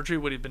surgery,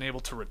 would he have been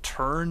able to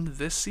return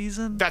this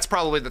season? That's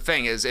probably the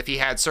thing, is if he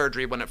had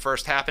surgery when it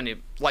first happened, he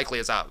likely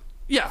is out.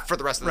 Yeah, for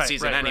the rest of the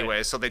season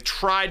anyway. So they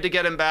tried to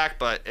get him back,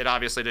 but it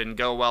obviously didn't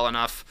go well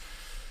enough.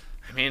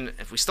 I mean,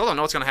 if we still don't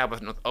know what's going to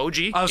happen with OG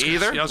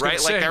either,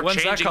 right? Like, they're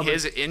changing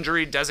his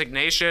injury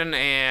designation,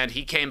 and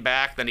he came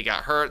back, then he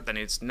got hurt, then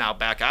he's now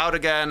back out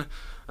again.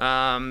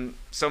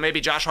 So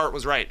maybe Josh Hart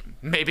was right.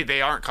 Maybe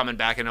they aren't coming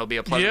back, and it'll be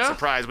a pleasant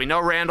surprise. We know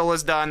Randall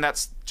is done.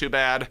 That's too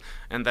bad.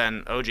 And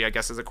then OG, I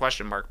guess, is a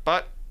question mark.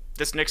 But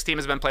this Knicks team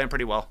has been playing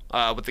pretty well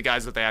with the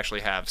guys that they actually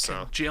have.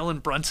 So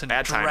Jalen Brunson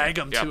drag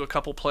them to a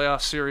couple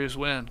playoff series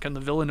win. Can the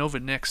Villanova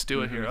Knicks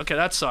do it here? Okay,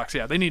 that sucks.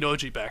 Yeah, they need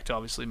OG back to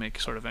obviously make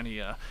sort of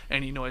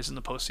any noise in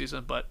the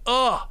postseason. But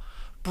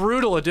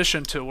brutal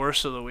addition to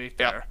worst of the week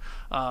there.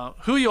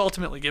 Who are you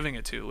ultimately giving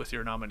it to with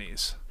your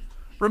nominees?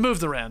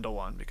 Remove the Randall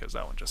one because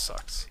that one just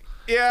sucks.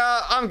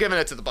 Yeah, I'm giving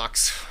it to the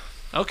Bucks.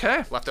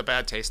 Okay. Left a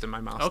bad taste in my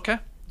mouth. Okay.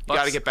 You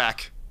got to get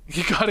back.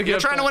 You got to get. You're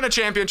trying to win a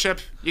championship.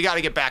 You got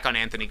to get back on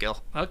Anthony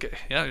Gill. Okay,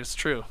 yeah, it's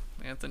true.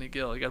 Anthony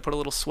Gill. You got to put a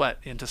little sweat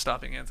into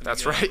stopping Anthony Gill.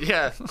 That's right.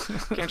 Yeah,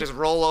 can't just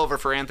roll over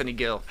for Anthony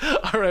Gill.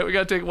 All right, we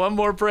got to take one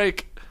more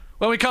break.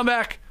 When we come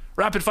back,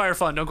 rapid fire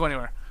fun. Don't go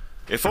anywhere.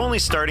 If only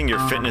starting your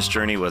fitness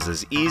journey was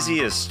as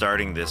easy as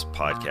starting this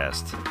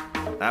podcast.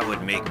 That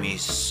would make me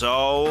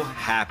so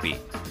happy.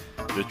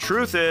 The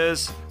truth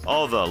is,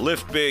 all the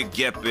lift big,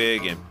 get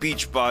big, and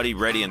beach body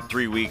ready in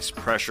 3 weeks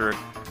pressure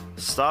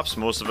stops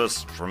most of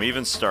us from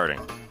even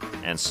starting.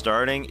 And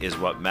starting is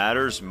what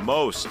matters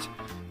most.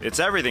 It's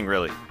everything,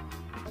 really.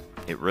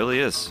 It really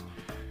is.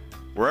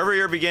 Wherever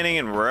you're beginning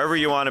and wherever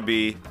you want to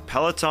be,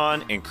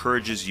 Peloton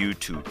encourages you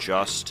to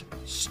just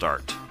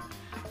start.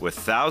 With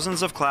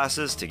thousands of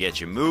classes to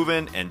get you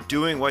moving and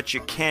doing what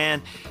you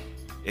can.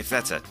 If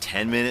that's a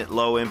 10-minute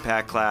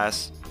low-impact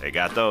class, they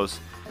got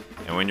those.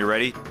 And when you're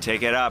ready,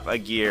 take it up a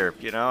gear.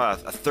 You know,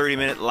 a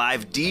 30-minute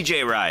live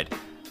DJ ride.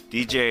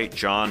 DJ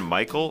John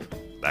Michael,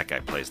 that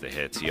guy plays the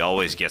hits. He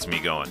always gets me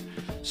going.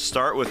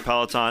 Start with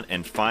Peloton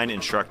and find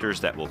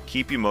instructors that will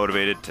keep you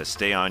motivated to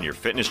stay on your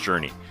fitness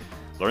journey.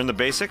 Learn the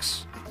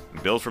basics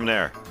and build from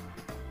there.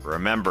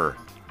 Remember,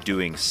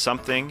 doing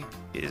something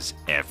is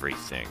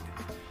everything.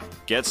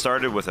 Get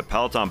started with a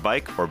Peloton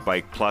bike or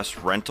Bike Plus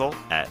rental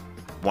at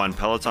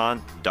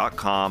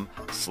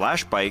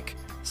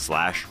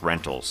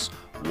onepeloton.com/bike/rentals.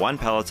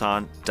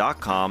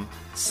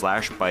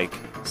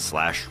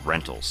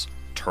 onepeloton.com/bike/rentals.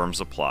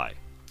 Terms apply.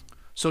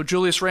 So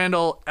Julius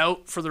Randle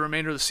out for the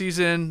remainder of the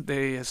season.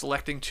 They is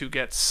electing to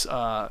get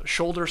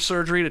shoulder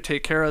surgery to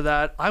take care of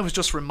that. I was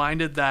just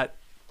reminded that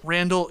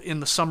Randle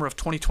in the summer of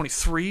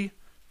 2023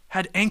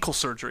 had ankle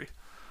surgery.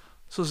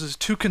 So this is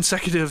 2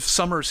 consecutive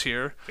summers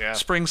here,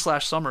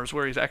 spring/summers,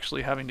 where he's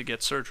actually having to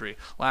get surgery.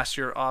 Last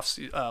year the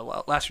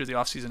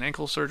offseason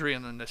ankle surgery,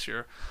 and then this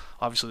year,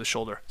 obviously the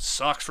shoulder.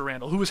 Sucks for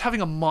Randle, who was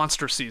having a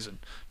monster season,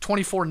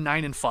 24,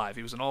 9, and 5.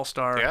 He was an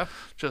all-star,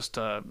 just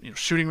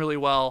shooting really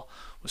well,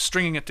 was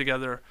stringing it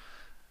together.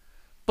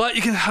 But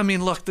you can,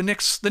 look, the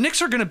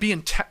Knicks are going to be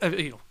in,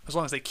 as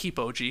long as they keep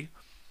OG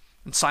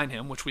and sign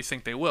him, which we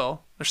think they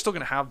will, they're still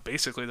going to have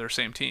basically their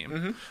same team.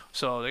 Mm-hmm.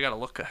 So they got to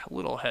look a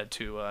little ahead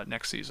to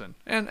next season.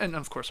 And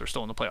of course, they're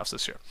still in the playoffs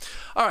this year.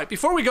 All right,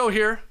 before we go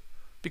here,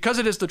 because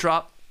it is the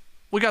drop,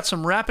 we got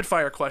some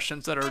rapid-fire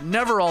questions that are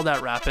never all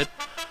that rapid.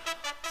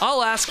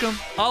 I'll ask them.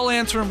 I'll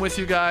answer them with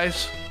you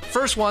guys.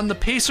 First one, the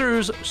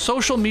Pacers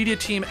social media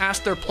team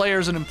asked their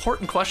players an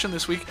important question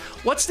this week.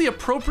 What's the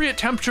appropriate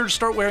temperature to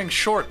start wearing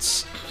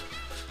shorts?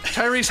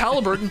 Tyrese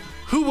Halliburton,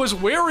 who was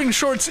wearing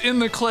shorts in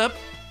the clip,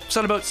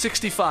 said about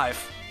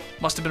 65.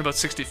 Must have been about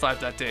 65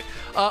 that day.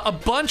 A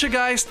bunch of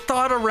guys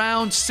thought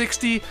around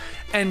 60,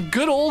 and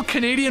good old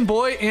Canadian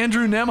boy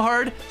Andrew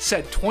Nemhard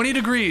said 20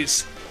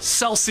 degrees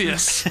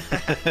Celsius.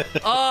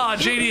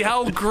 JD,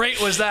 how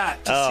great was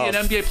that to see an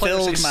NBA player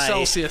say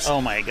Celsius? Oh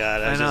my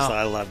God,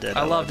 I loved it.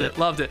 I loved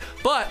it.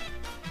 But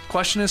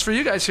question is for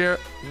you guys here.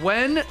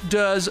 When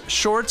does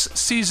shorts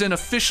season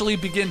officially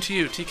begin to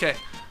you, TK?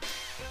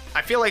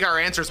 I feel like our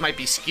answers might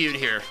be skewed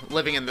here,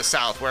 living in the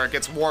South, where it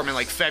gets warm in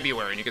like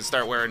February and you can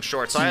start wearing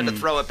shorts. So I had to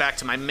throw it back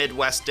to my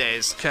Midwest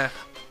days. Okay.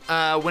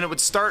 When it would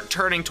start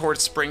turning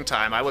towards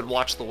springtime, I would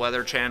watch the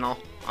Weather Channel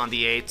on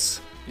the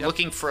 8s,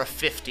 looking for a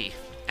 50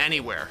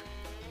 anywhere.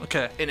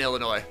 Okay. In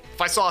Illinois.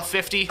 If I saw a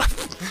 50,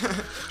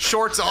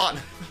 shorts on.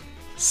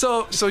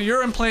 So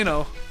you're in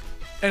Plano.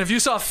 And if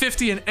you saw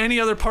 50 in any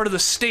other part of the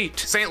state,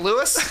 St.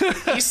 Louis,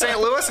 East St.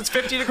 Louis, it's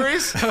 50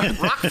 degrees.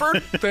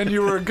 Rockford, then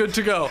you were good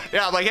to go.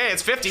 Yeah, I'm like, hey,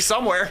 it's 50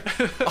 somewhere.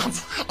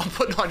 I'm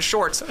putting on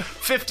shorts.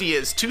 50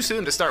 is too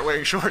soon to start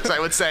wearing shorts, I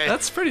would say.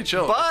 That's pretty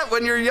chill. But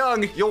when you're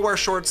young, you'll wear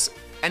shorts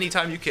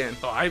anytime you can.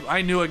 Oh,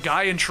 I knew a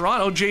guy in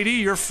Toronto,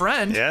 JD, your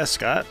friend. Yeah,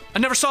 Scott. I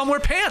never saw him wear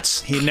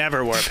pants. He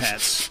never wore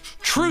pants.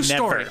 True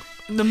story.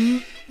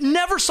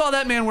 Never saw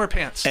that man wear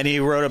pants. And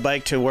he rode a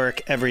bike to work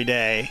every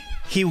day.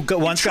 He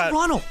once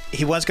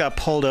got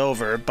pulled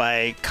over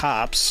by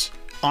cops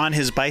on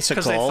his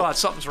bicycle. Because they thought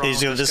something's wrong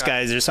with this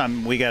guy. There's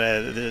something we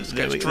gotta.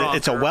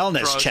 It's a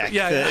wellness check.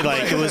 Yeah.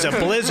 It was a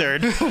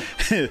blizzard.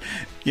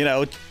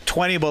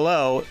 20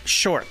 below,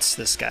 shorts.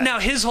 This guy. Now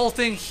his whole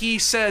thing, he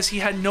says he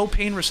had no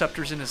pain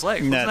receptors in his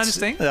leg. Wasn't that his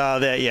thing?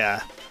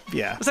 Yeah.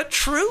 Is that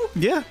true?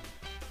 Yeah.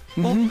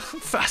 Well,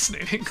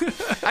 fascinating.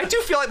 I do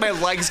feel like my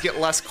legs get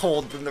less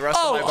cold than the rest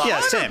of my body.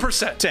 Yeah,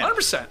 100%.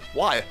 100%.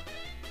 Why?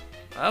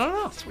 I don't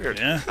know. It's weird.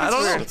 Yeah, I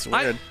don't know. It's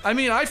weird.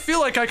 I feel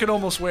like I could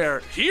almost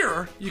wear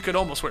here. You could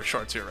almost wear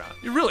shorts year round.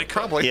 You really could.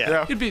 Probably.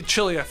 Yeah. You'd be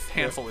chilly a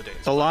handful of days.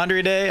 The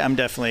laundry day, I'm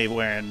definitely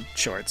wearing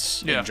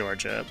shorts in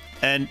Georgia.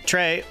 And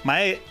Trey,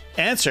 my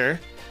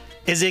answer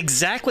is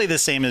exactly the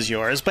same as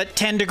yours, but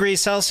 10 degrees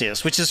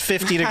Celsius, which is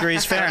 50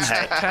 degrees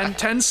Fahrenheit.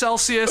 10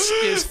 Celsius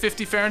is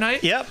 50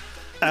 Fahrenheit. Yep.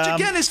 Which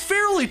again is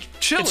fairly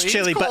chilly. It's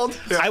chilly, but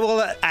I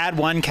will add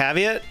one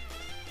caveat.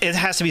 It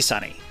has to be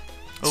sunny.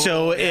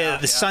 So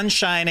the sun's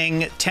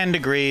shining, 10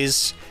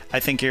 degrees, I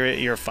think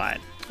you're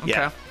fine. Okay.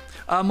 Yeah.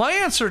 My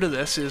answer to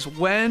this is,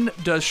 when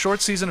does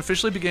short season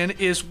officially begin?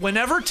 Is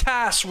whenever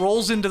Tass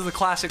rolls into the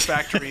Classic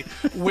Factory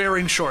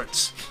wearing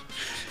shorts.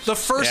 The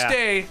first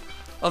day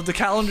of the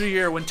calendar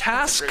year, when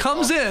Tass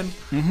comes in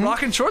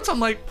rocking shorts,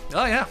 I'm like,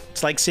 oh yeah.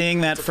 It's like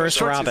seeing that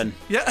first robin.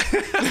 Yeah.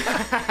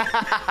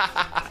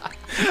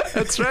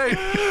 That's right.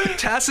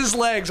 Tass's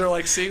legs are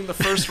like seeing the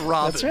first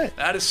robin. That's right.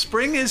 That is,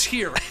 spring is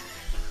here.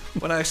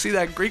 When I see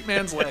that Greek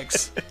man's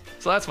legs.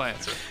 So that's my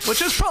answer.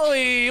 Which is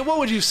probably, what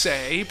would you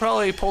say? He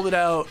probably pulled it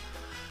out.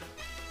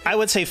 I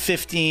would say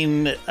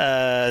 15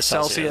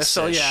 Celsius.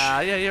 So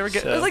yeah, we're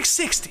getting like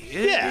 60.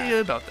 Yeah.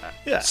 About that.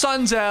 Yeah.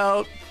 Sun's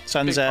out.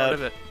 Sun's Big out. part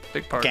of it.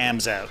 Big part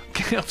Gam's of it. out.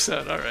 Gam's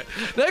out. All right.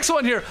 Next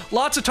one here.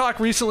 Lots of talk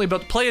recently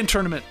about the play-in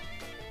tournament.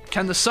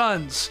 Can the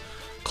Suns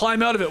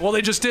climb out of it? Well,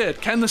 they just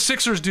did. Can the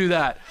Sixers do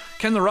that?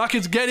 Can the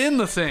Rockets get in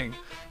the thing?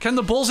 Can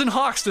the Bulls and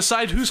Hawks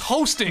decide who's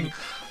hosting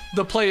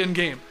the play-in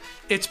game?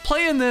 It's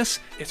playing this,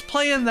 it's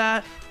playing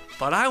that,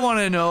 but I want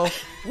to know,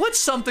 what's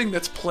something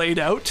that's played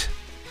out?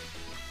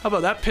 How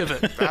about that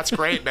pivot? That's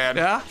great, man.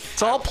 Yeah?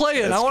 It's all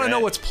playing. I want to know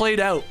what's played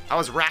out. I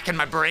was racking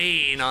my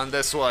brain on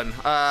this one. And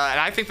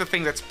I think the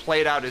thing that's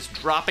played out is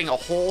dropping a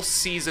whole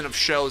season of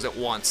shows at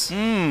once.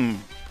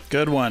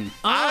 Good one.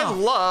 I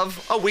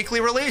love a weekly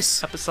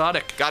release.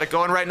 Episodic. Got it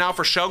going right now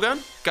for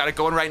Shogun. Got it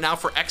going right now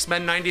for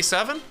X-Men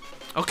 97.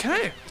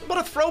 Okay. What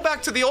a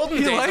throwback to the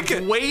olden days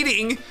of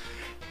waiting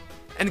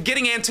and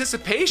getting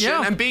anticipation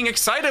and being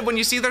excited when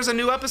you see there's a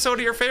new episode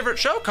of your favorite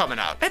show coming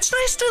out. It's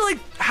nice to like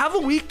have a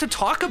week to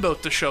talk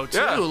about the show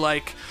too,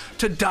 like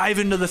to dive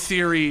into the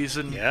theories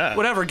and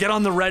whatever, get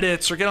on the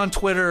Reddits or get on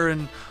Twitter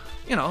and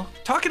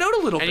talk it out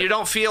a little bit. And you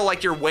don't feel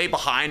like you're way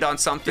behind on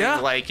something,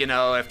 like, if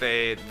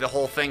the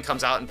whole thing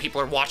comes out and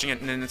people are watching it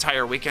in an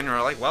entire weekend,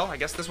 you're like, well, I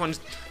guess this one's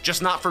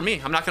just not for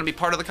me. I'm not going to be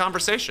part of the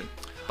conversation.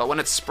 But when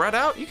it's spread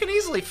out, you can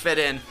easily fit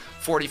in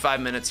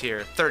 45 minutes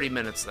here, 30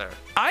 minutes there.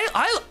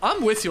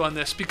 I'm with you on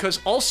this because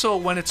also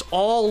when it's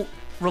all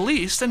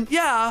released and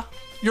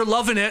you're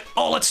loving it,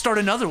 let's start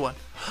another one.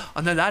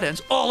 And then that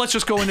ends. Let's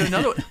just go into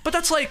another one. But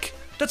that's like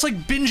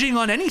binging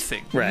on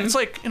anything. Right. It's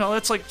like,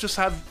 it's like just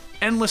have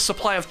endless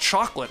supply of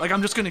chocolate. Like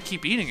I'm just going to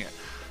keep eating it.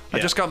 I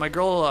just got my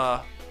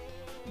Girl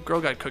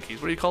Guide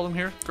cookies. What do you call them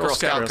here? Girl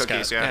Scout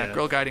cookies, yeah.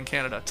 Girl Guide in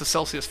Canada. It's a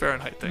Celsius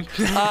Fahrenheit thing.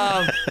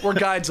 We're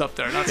guides up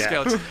there, not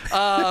Scouts.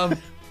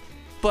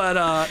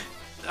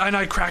 And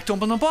I cracked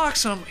open the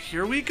box and I'm like,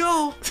 here we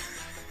go.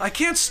 I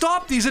can't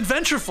stop these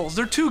adventurefuls.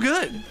 They're too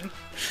good.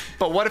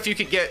 But what if you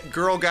could get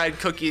Girl Guide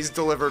cookies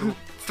delivered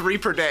 3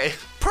 per day?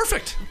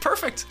 Perfect.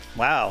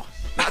 Wow.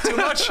 Not too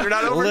much. You're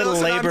not A overdosing little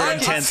on labor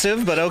cookies.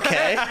 intensive, but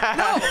okay.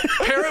 No,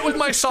 pair it with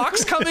my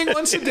socks coming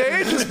once a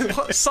day.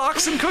 Just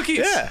socks and cookies.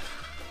 Yeah.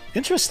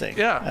 Interesting.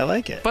 Yeah. I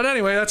like it. But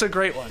anyway, that's a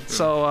great one.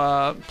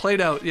 So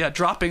played out,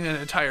 dropping an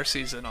entire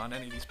season on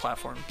any of these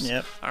platforms.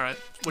 Yep. All right.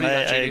 What do you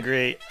got, JD? I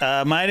agree.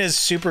 Mine is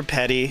super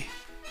petty.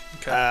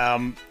 Okay.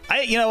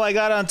 I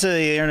got onto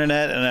the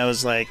internet and I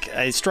was like,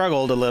 I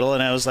struggled a little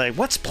and I was like,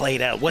 what's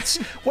played out?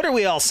 What are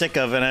we all sick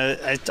of?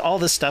 And all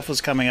this stuff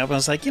was coming up and I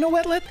was like, you know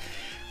what?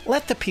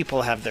 Let the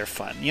people have their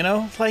fun,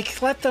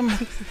 like let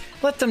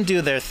them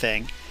do their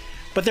thing.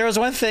 But there was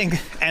one thing,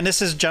 and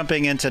this is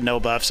jumping into no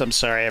buffs. I'm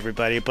sorry,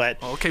 everybody,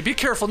 but okay, be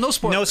careful. No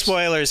spoilers. No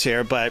spoilers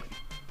here, but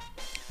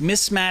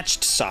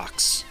mismatched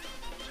socks.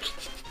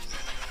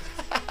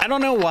 I don't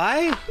know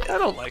why. I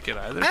don't like it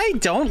either. I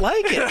don't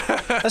like it,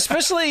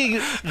 especially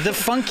the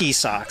funky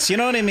socks. You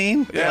know what I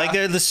mean? Yeah. Like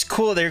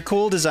they're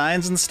cool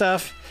designs and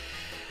stuff,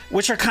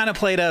 which are kind of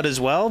played out as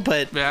well.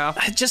 But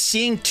just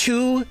seeing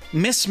 2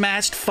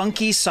 mismatched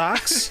funky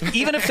socks,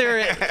 even if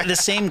they're the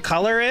same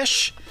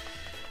color-ish.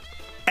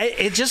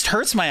 It just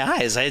hurts my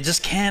eyes. I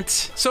just can't.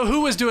 So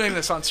who was doing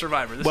this on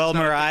Survivor?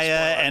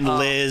 Mariah and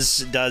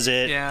Liz does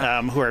it,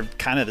 who are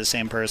kind of the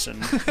same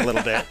person a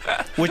little bit,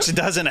 which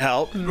doesn't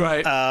help.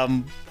 Right.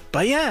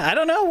 But I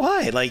don't know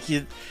why. Like,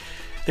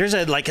 there's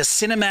a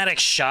cinematic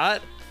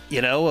shot,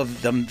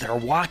 of them. They're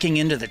walking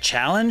into the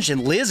challenge,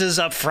 and Liz is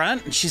up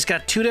front, and she's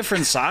got 2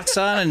 different socks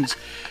on, and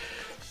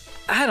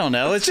I don't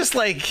know. It's just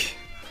like.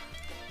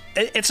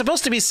 It's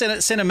supposed to be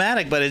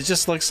cinematic, but it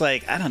just looks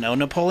like, I don't know,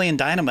 Napoleon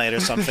Dynamite or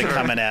something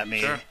coming at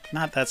me. Sure.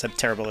 Not that's a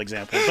terrible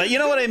example, but you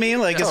know what I mean?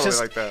 Like it's just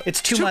like that.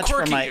 It's too much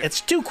quirky. for my.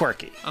 It's too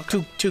quirky.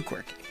 Okay. Too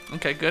quirky.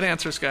 Okay, good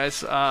answers,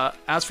 guys.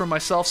 As for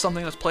myself,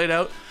 something that's played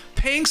out: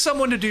 paying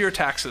someone to do your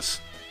taxes.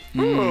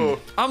 Ooh.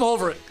 I'm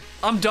over it.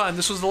 I'm done.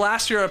 This was the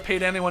last year I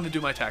paid anyone to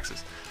do my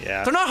taxes.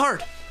 Yeah. They're not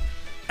hard.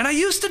 And I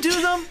used to do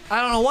them.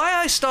 I don't know why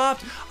I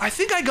stopped. I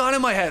think I got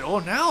in my head,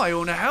 now I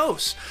own a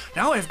house.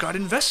 Now I've got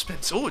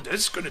investments.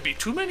 There's going to be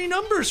too many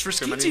numbers for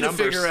Skeetsy to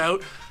figure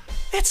out.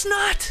 It's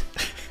not.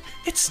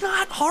 It's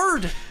not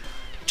hard.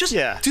 Just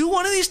do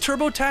one of these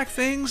TurboTax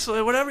things,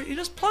 or whatever. You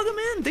just plug them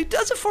in. They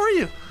does it for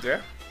you. Yeah.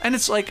 And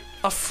it's like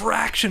a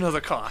fraction of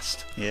the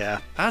cost.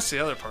 Yeah. That's the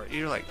other part.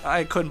 You're like,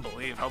 I couldn't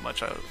believe how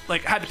much I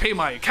had to pay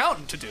my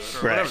accountant to do it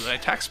or whatever, the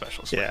tax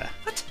specialist. Yeah.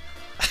 What?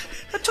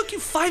 That took you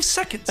 5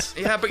 seconds.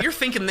 Yeah, but you're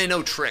thinking they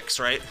know tricks,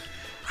 right?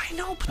 I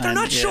know, but they're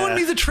not showing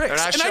me the tricks.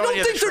 And I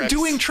don't think they're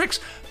doing tricks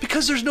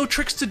because there's no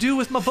tricks to do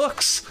with my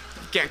books.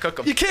 Can't cook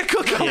them. You can't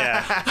cook them.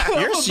 Yeah.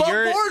 I'm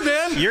above board,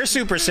 man. You're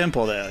super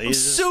simple, though.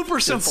 Super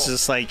simple. It's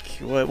just like,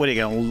 what are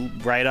you going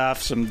to write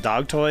off some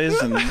dog toys?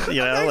 And,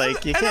 you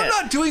can't. I'm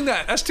not doing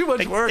that. That's too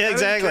much work. Yeah,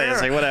 exactly.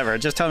 It's like, whatever.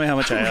 Just tell me how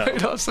much I owe.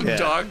 Write off some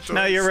dog toys.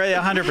 No, you're right.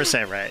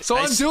 100% right. So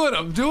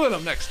I'm doing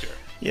them next year.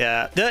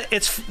 Yeah,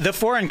 it's the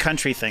foreign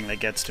country thing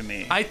that gets to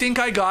me. I think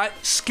I got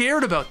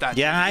scared about that.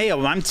 Yeah,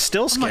 I'm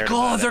still scared.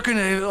 I'm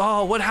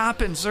like, what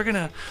happens?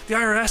 The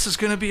IRS is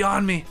gonna be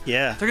on me.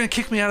 Yeah, they're gonna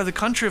kick me out of the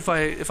country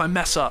if I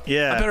mess up.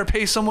 Yeah, I better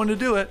pay someone to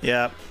do it.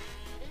 Yeah.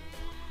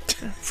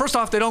 First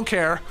off, they don't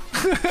care.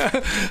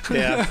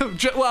 Yeah.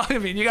 Well, I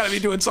mean, you got to be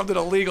doing something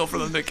illegal for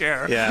them to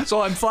care. Yeah.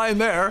 So I'm fine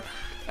there,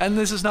 and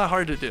this is not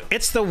hard to do.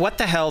 It's the what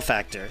the hell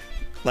factor.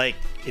 like,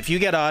 if you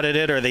get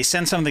audited or they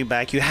send something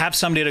back, you have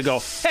somebody to go,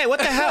 hey, what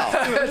the hell?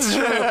 That's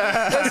true.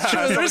 That's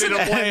true.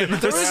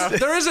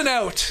 There is an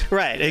out.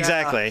 Right,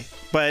 exactly.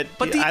 But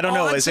I don't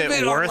know, is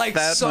it worth like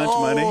that so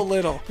much money?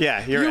 Little.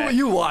 Yeah, you're right.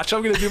 You watch.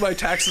 I'm going to do my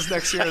taxes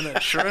next year, and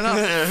then sure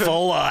enough,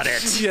 full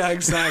audit. Yeah,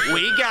 exactly.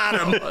 We got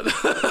him.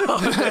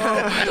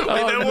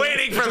 We've been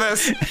waiting for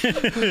this.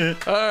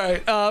 All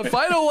right,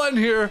 final one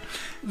here.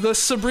 The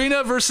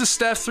Sabrina versus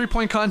Steph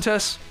three-point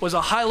contest was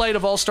a highlight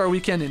of All-Star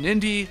Weekend in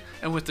Indy,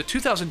 and with the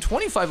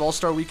 2025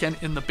 All-Star Weekend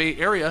in the Bay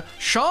Area,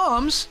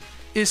 Shams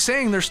is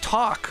saying there's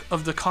talk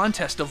of the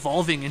contest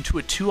evolving into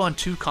a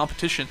 2-on-2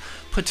 competition,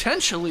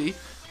 potentially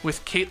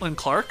with Caitlin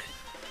Clark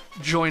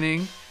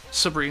joining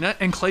Sabrina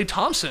and Klay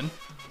Thompson,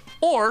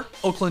 or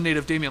Oakland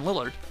native Damian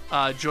Lillard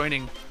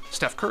joining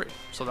Steph Curry.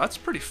 So that's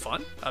pretty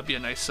fun. That'd be a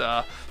nice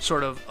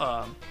sort of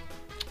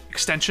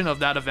extension of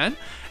that event.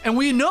 And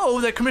we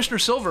know that Commissioner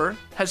Silver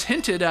has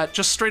hinted at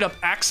just straight up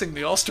axing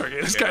the All-Star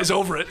game. This guy's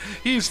over it.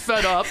 He's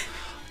fed up.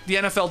 The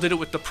NFL did it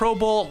with the Pro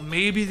Bowl.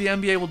 Maybe the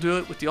NBA will do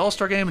it with the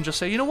All-Star game and just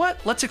say, you know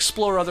what? Let's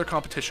explore other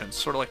competitions,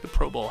 sort of like the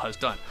Pro Bowl has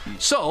done.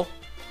 So,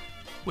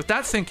 with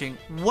that thinking,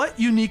 what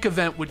unique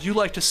event would you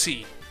like to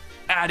see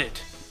added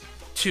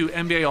to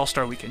NBA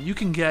All-Star Weekend? You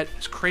can get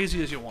as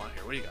crazy as you want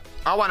here. What do you got?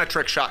 I want a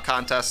trick shot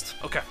contest.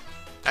 Okay.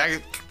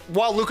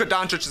 While Luka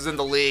Doncic is in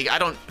the league,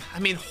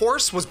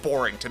 Horse was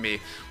boring to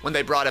me when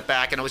they brought it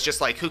back, and it was just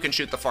like, who can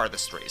shoot the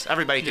farthest threes?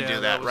 Everybody can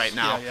do that right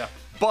now. Yeah.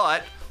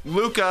 But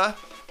Luka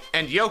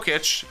and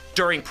Jokic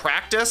during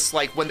practice,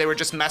 like when they were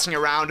just messing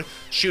around,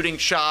 shooting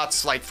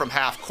shots like from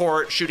half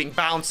court, shooting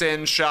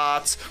bounce-in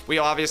shots. We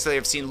obviously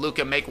have seen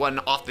Luka make one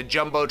off the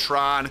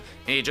Jumbotron, and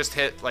he just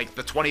hit like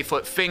the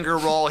 20-foot finger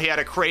roll. He had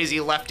a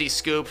crazy lefty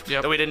scoop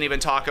that we didn't even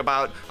talk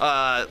about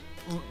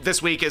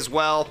this week as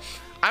well.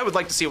 I would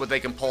like to see what they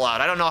can pull out.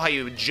 I don't know how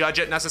you judge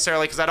it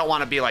necessarily, because I don't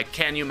want to be like,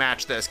 can you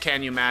match this?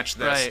 Can you match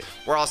this? Right.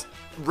 Where else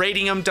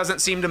rating them doesn't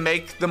seem to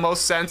make the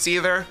most sense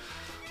either.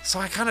 So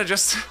I kind of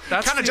just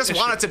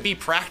want it to be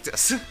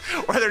practice,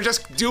 where they're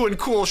just doing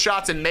cool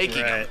shots and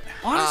making them.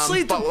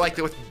 Honestly, but like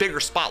with bigger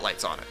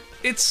spotlights on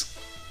it.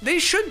 They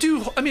should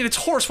do. I mean, it's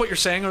horse what you're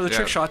saying, or the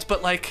trick shots,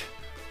 but like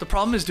the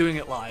problem is doing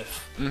it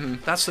live.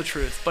 That's the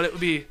truth. But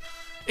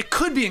it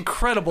could be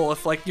incredible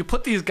if like you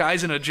put these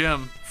guys in a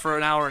gym for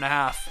an hour and a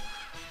half,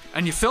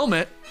 and you film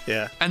it,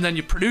 and then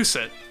you produce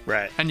it,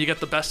 and you get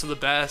the best of the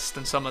best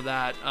and some of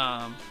that.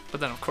 But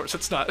then, of course,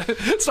 it's not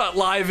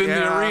live in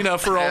the arena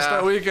for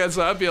All-Star Weekend,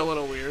 so that'd be a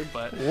little weird.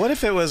 But what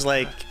if it was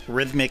like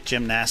rhythmic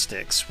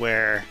gymnastics,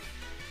 where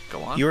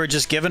you were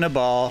just given a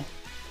ball,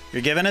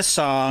 you're given a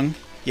song,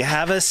 you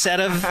have a set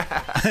of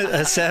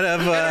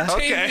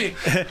okay.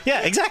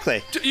 Yeah,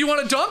 exactly. You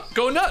want to dunk?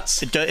 Go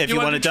nuts. If you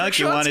want to dunk,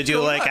 you want to do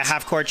like a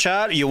half-court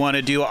shot, you want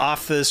to do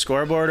off the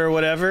scoreboard or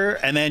whatever,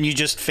 and then you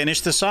just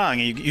finish the song.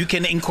 You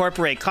can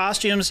incorporate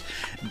costumes,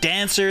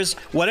 dancers,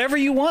 whatever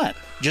you want.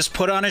 Just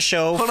put on a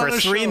show for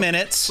 3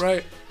 minutes.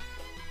 Right.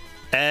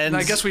 And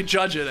I guess we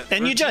judge it.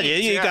 And you judge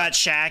it. You got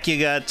Shaq, you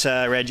got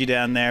Reggie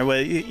down there.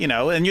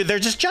 Well, and they're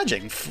just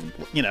judging.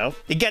 You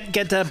get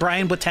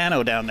Brian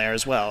Boitano down there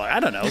as well. I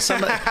don't know,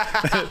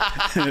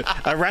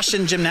 a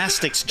Russian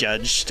gymnastics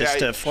judge just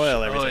to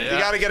foil everything. You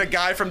got to get a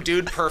guy from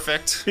Dude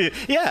Perfect.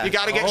 Yeah. You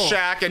got to get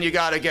Shaq, and you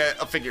got to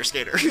get a figure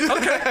skater.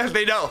 Okay.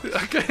 They know.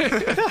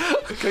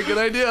 Okay, good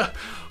idea.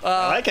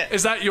 I like it.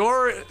 Is that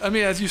your? I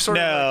mean, as you sort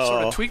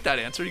of tweak that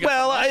answer.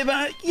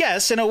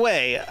 Yes, in a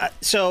way.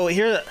 So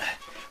here.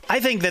 I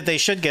think that they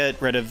should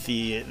get rid of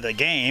the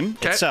game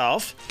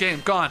itself.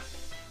 Game gone.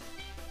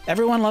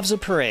 Everyone loves a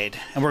parade,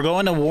 and we're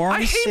going to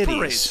warm cities. I hate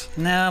parades.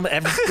 No, but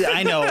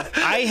I know.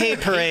 I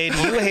hate parade.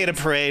 You hate a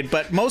parade,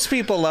 but most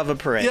people love a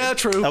parade. Yeah,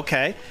 true.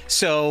 Okay,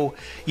 so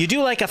you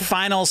do like a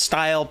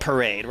final-style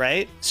parade,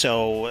 right?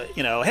 So,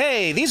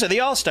 hey, these are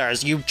the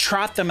All-Stars. You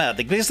trot them out.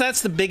 Because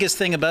that's the biggest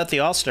thing about the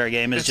All-Star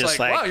game is it's just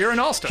wow, you're an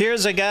All-Star.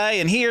 Here's a guy,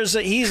 and he's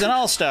an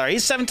All-Star.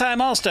 He's 7-time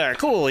All-Star.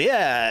 Cool,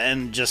 yeah.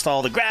 And just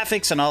all the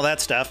graphics and all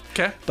that stuff.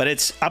 Okay. But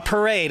it's a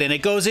parade, and it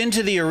goes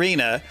into the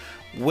arena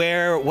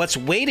where what's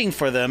waiting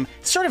for them,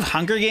 sort of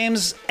Hunger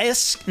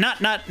Games-esque,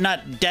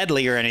 not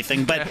deadly or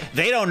anything, but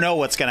they don't know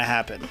what's going to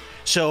happen.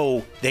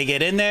 So they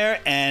get in there,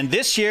 and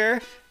this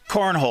year,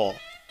 cornhole.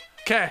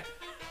 Okay,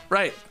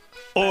 right.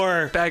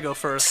 Or Bago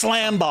first.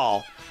 Slam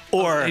ball.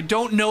 Or they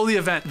don't know the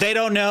event. They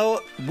don't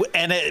know,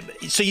 and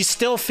so you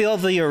still feel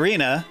the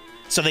arena.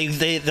 So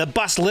the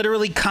bus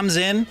literally comes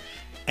in,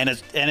 and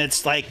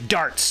it's like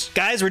darts.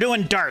 Guys, we're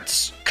doing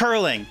darts,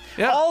 curling,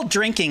 all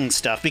drinking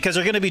stuff, because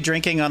they're going to be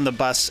drinking on the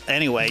bus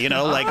anyway,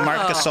 like Marc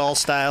Gasol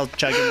style,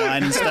 chugging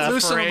wine and stuff.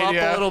 Loosen them up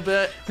a little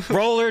bit.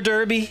 Roller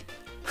derby.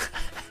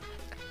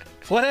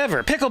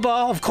 Whatever.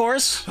 Pickleball, of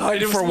course.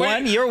 For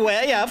one, your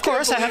way. Yeah, of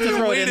course, I have to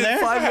throw it in there.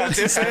 5 minutes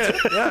to say it.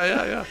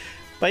 Yeah.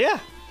 But yeah,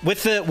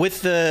 with the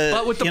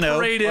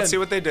parade in. Let's see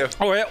what they do.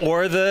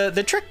 Or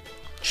the trick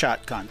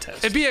shot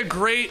contest. It'd be a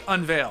great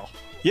unveil.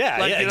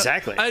 Yeah,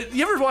 exactly.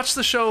 You ever watch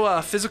the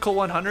show Physical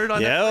 100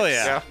 on Netflix? Oh,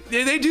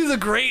 yeah. They do the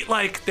great,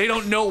 they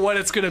don't know what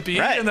it's going to be,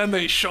 right. and then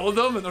they show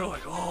them, and they're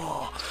like,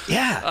 oh.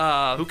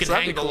 Yeah. Who can so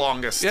that'd hang be the cool.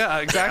 longest? Yeah,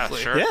 exactly.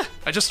 Yeah, sure. Yeah.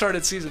 I just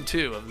started season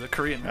 2 of the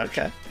Korean version.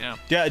 Okay. Yeah.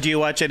 Yeah. Do you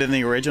watch it in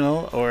the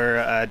original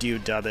or do you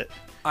dub it?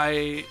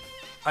 I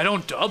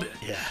don't dub it.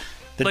 Yeah.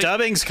 The Like-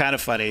 dubbing's kind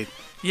of funny.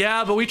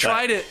 Yeah, but we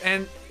tried it,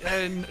 and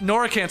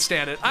Nora can't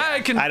stand it. I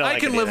can I don't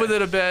like it live either. with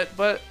it a bit,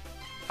 but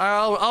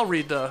I'll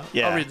read the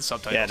Yeah.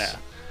 subtitles. Yeah, no.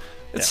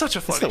 It's such a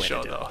It's the funny way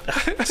show, to do though.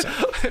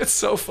 It's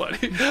so funny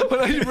when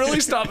I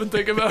really stop and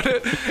think about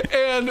it.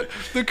 And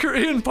the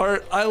Korean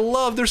part, I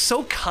love. They're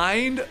so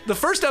kind. The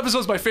first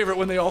episode is my favorite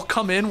when they all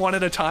come in one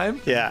at a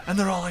time. Yeah. And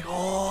they're all like,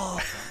 "Oh,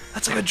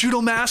 that's like a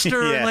judo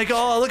master," Yeah. and like,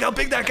 "Oh, look how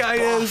big that guy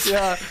is."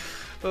 Yeah.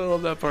 I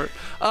love that part.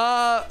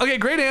 Okay,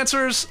 great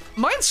answers.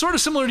 Mine's sort of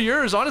similar to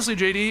yours, honestly,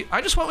 JD.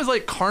 I just went with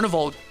like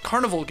carnival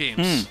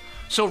games.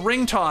 So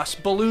ring toss,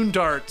 balloon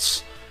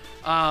darts,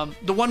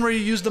 the one where you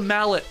use the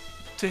mallet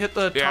to hit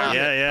the target. Yeah,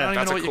 yeah. I don't even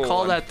That's know a what you cool call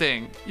one. that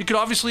thing. You could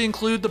obviously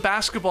include the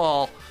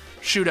basketball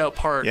shootout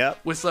part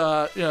with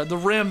the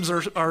rims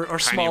are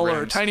smaller,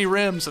 rims. tiny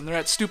rims, and they're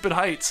at stupid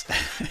heights.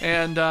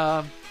 And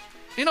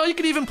you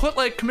could even put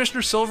like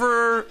Commissioner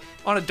Silver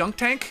on a dunk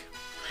tank.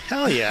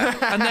 Hell yeah.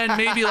 And then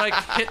maybe like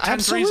hit 10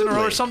 threes in a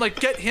row or Absolutely. something, like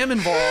get him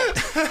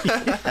involved.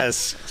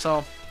 Yes.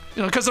 So,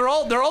 because they're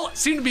all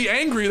seem to be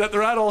angry that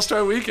they're at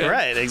All-Star Weekend.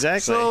 Right,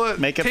 exactly. So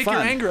Make it take fun.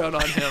 your anger out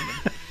on him.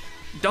 And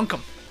dunk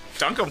him.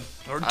 Dunk 'em.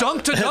 Or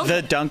dunk to dunk.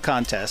 The dunk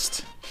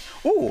contest.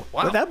 Ooh,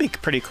 well, that'd be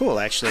pretty cool,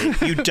 actually.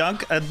 You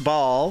dunk a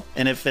ball,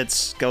 and if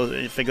it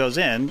goes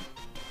in,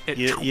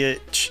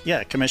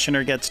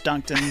 commissioner gets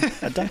dunked in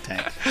a dunk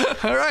tank.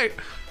 All right.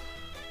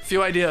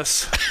 Few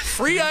ideas.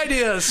 Free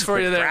ideas for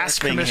you there,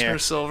 grasping Commissioner here.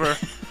 Silver.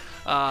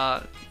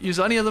 Use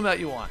any of them that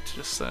you want.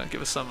 Just give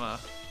us some,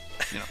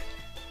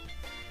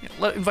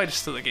 invite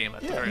us to the game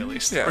at the very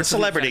least. Yeah. Or to the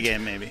Celebrity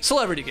event. game, maybe.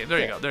 Celebrity game. There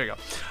you go.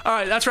 All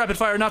right, that's rapid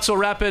fire, not so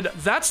rapid.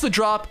 That's the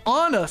drop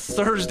on a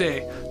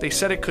Thursday. They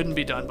said it couldn't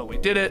be done, but we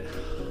did it.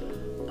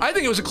 I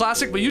think it was a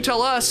classic, but you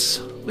tell us.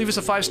 Leave us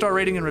a 5-star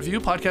rating and review,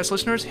 podcast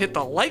listeners. Hit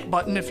the like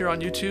button if you're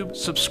on YouTube.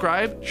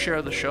 Subscribe,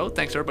 share the show.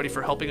 Thanks everybody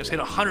for helping us hit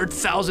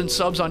 100,000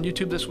 subs on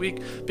YouTube this week.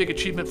 Big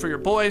achievement for your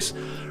boys.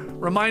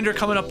 Reminder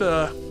coming up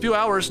a few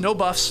hours, no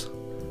buffs.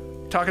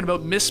 Talking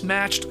about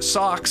mismatched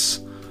socks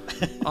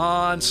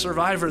on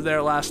Survivor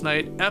there last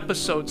night.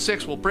 Episode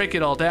 6, we'll break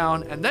it all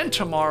down. And then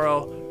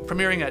tomorrow,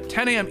 premiering at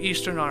 10 a.m.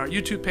 Eastern on our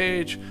YouTube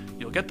page.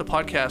 You'll get the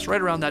podcast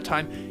right around that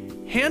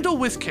time. Handle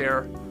with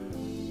care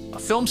a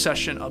film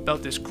session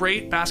about this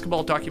great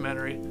basketball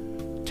documentary.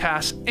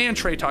 Tass and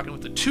Trey talking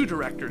with the 2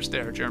 directors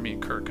there, Jeremy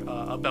and Kirk,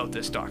 about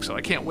this doc. So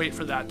I can't wait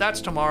for that.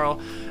 That's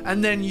tomorrow.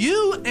 And then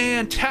you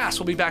and Tass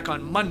will be back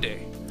on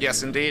Monday.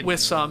 Yes, indeed.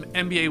 With some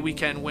NBA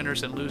weekend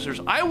winners and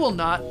losers. I will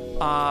not.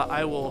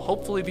 I will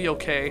hopefully be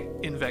okay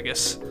in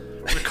Vegas,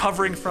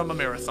 recovering from a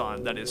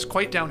marathon that is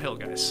quite downhill,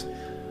 guys.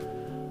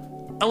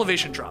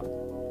 Elevation drop.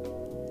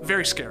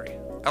 Very scary.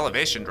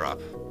 Elevation drop.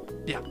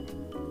 Yeah.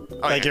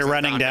 Oh, Like you're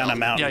running down a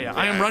mountain. Yeah.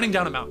 I am running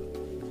down a mountain.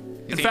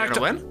 You think you're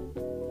gonna win?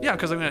 Yeah,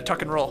 because I'm going to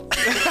tuck and roll.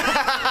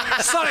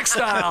 Sonic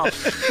style.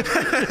 Hopefully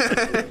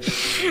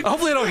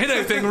I don't hit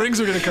anything. Rings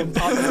are going to come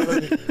popping out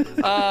of me.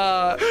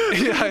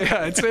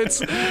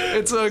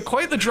 It's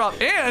quite the drop.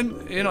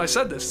 And, I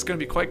said this, it's going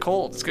to be quite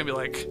cold. It's going to be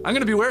like, I'm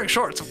going to be wearing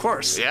shorts, of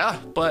course. Yeah.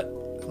 But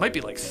it might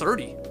be like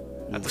 30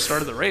 at the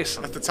start of the race.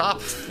 At the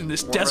top. In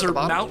this Warmer at the desert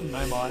bottom. mountain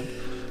I'm on.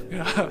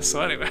 Yeah,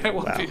 so anyway,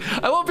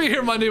 I won't be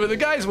here Monday, but the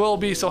guys will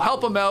be. So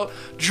help them out,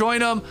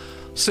 join them,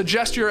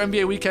 suggest your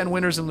NBA weekend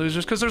winners and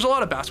losers, because there's a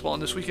lot of basketball in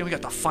this weekend. We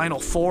got the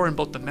Final Four in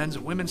both the men's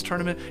and women's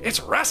tournament.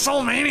 It's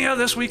WrestleMania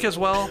this week as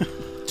well.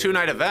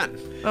 2-night event.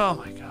 Oh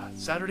my God,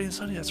 Saturday and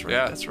Sunday. That's right.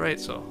 Yeah. That's right.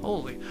 So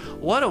holy,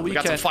 what a weekend! We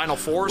got some Final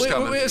Fours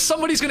coming.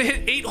 Somebody's gonna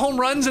hit 8 home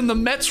runs in the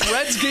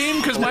Mets-Reds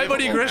game because my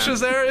buddy Grish is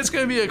there. It's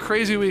gonna be a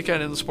crazy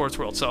weekend in the sports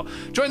world. So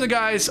join the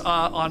guys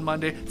on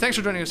Monday. Thanks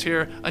for joining us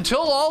here. Until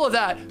all of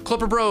that,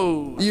 Clipper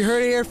Bros. You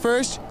heard it here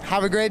first.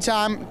 Have a great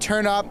time.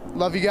 Turn up.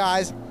 Love you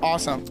guys.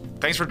 Awesome.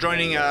 Thanks for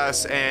joining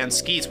us. And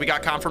Skeets, we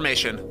got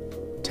confirmation.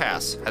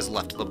 Tass has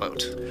left the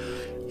boat.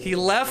 He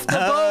left the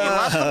boat. He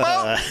left the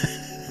boat.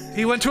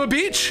 He went to a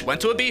beach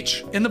Went to a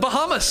beach. in the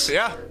Bahamas.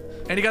 Yeah.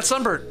 And he got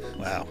sunburned.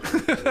 Wow.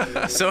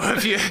 So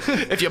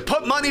if you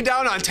put money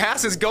down on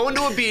Tass is going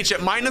to a beach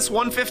at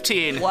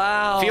 -115,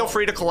 Wow. feel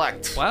free to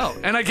collect. Wow.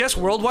 And I guess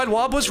Worldwide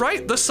Wob was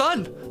right. The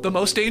sun, the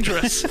most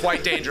dangerous.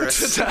 Quite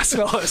dangerous. Tass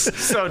Mellis.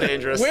 So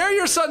dangerous. Wear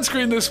your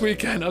sunscreen this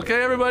weekend,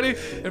 okay, everybody?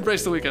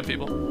 Embrace the weekend,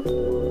 people.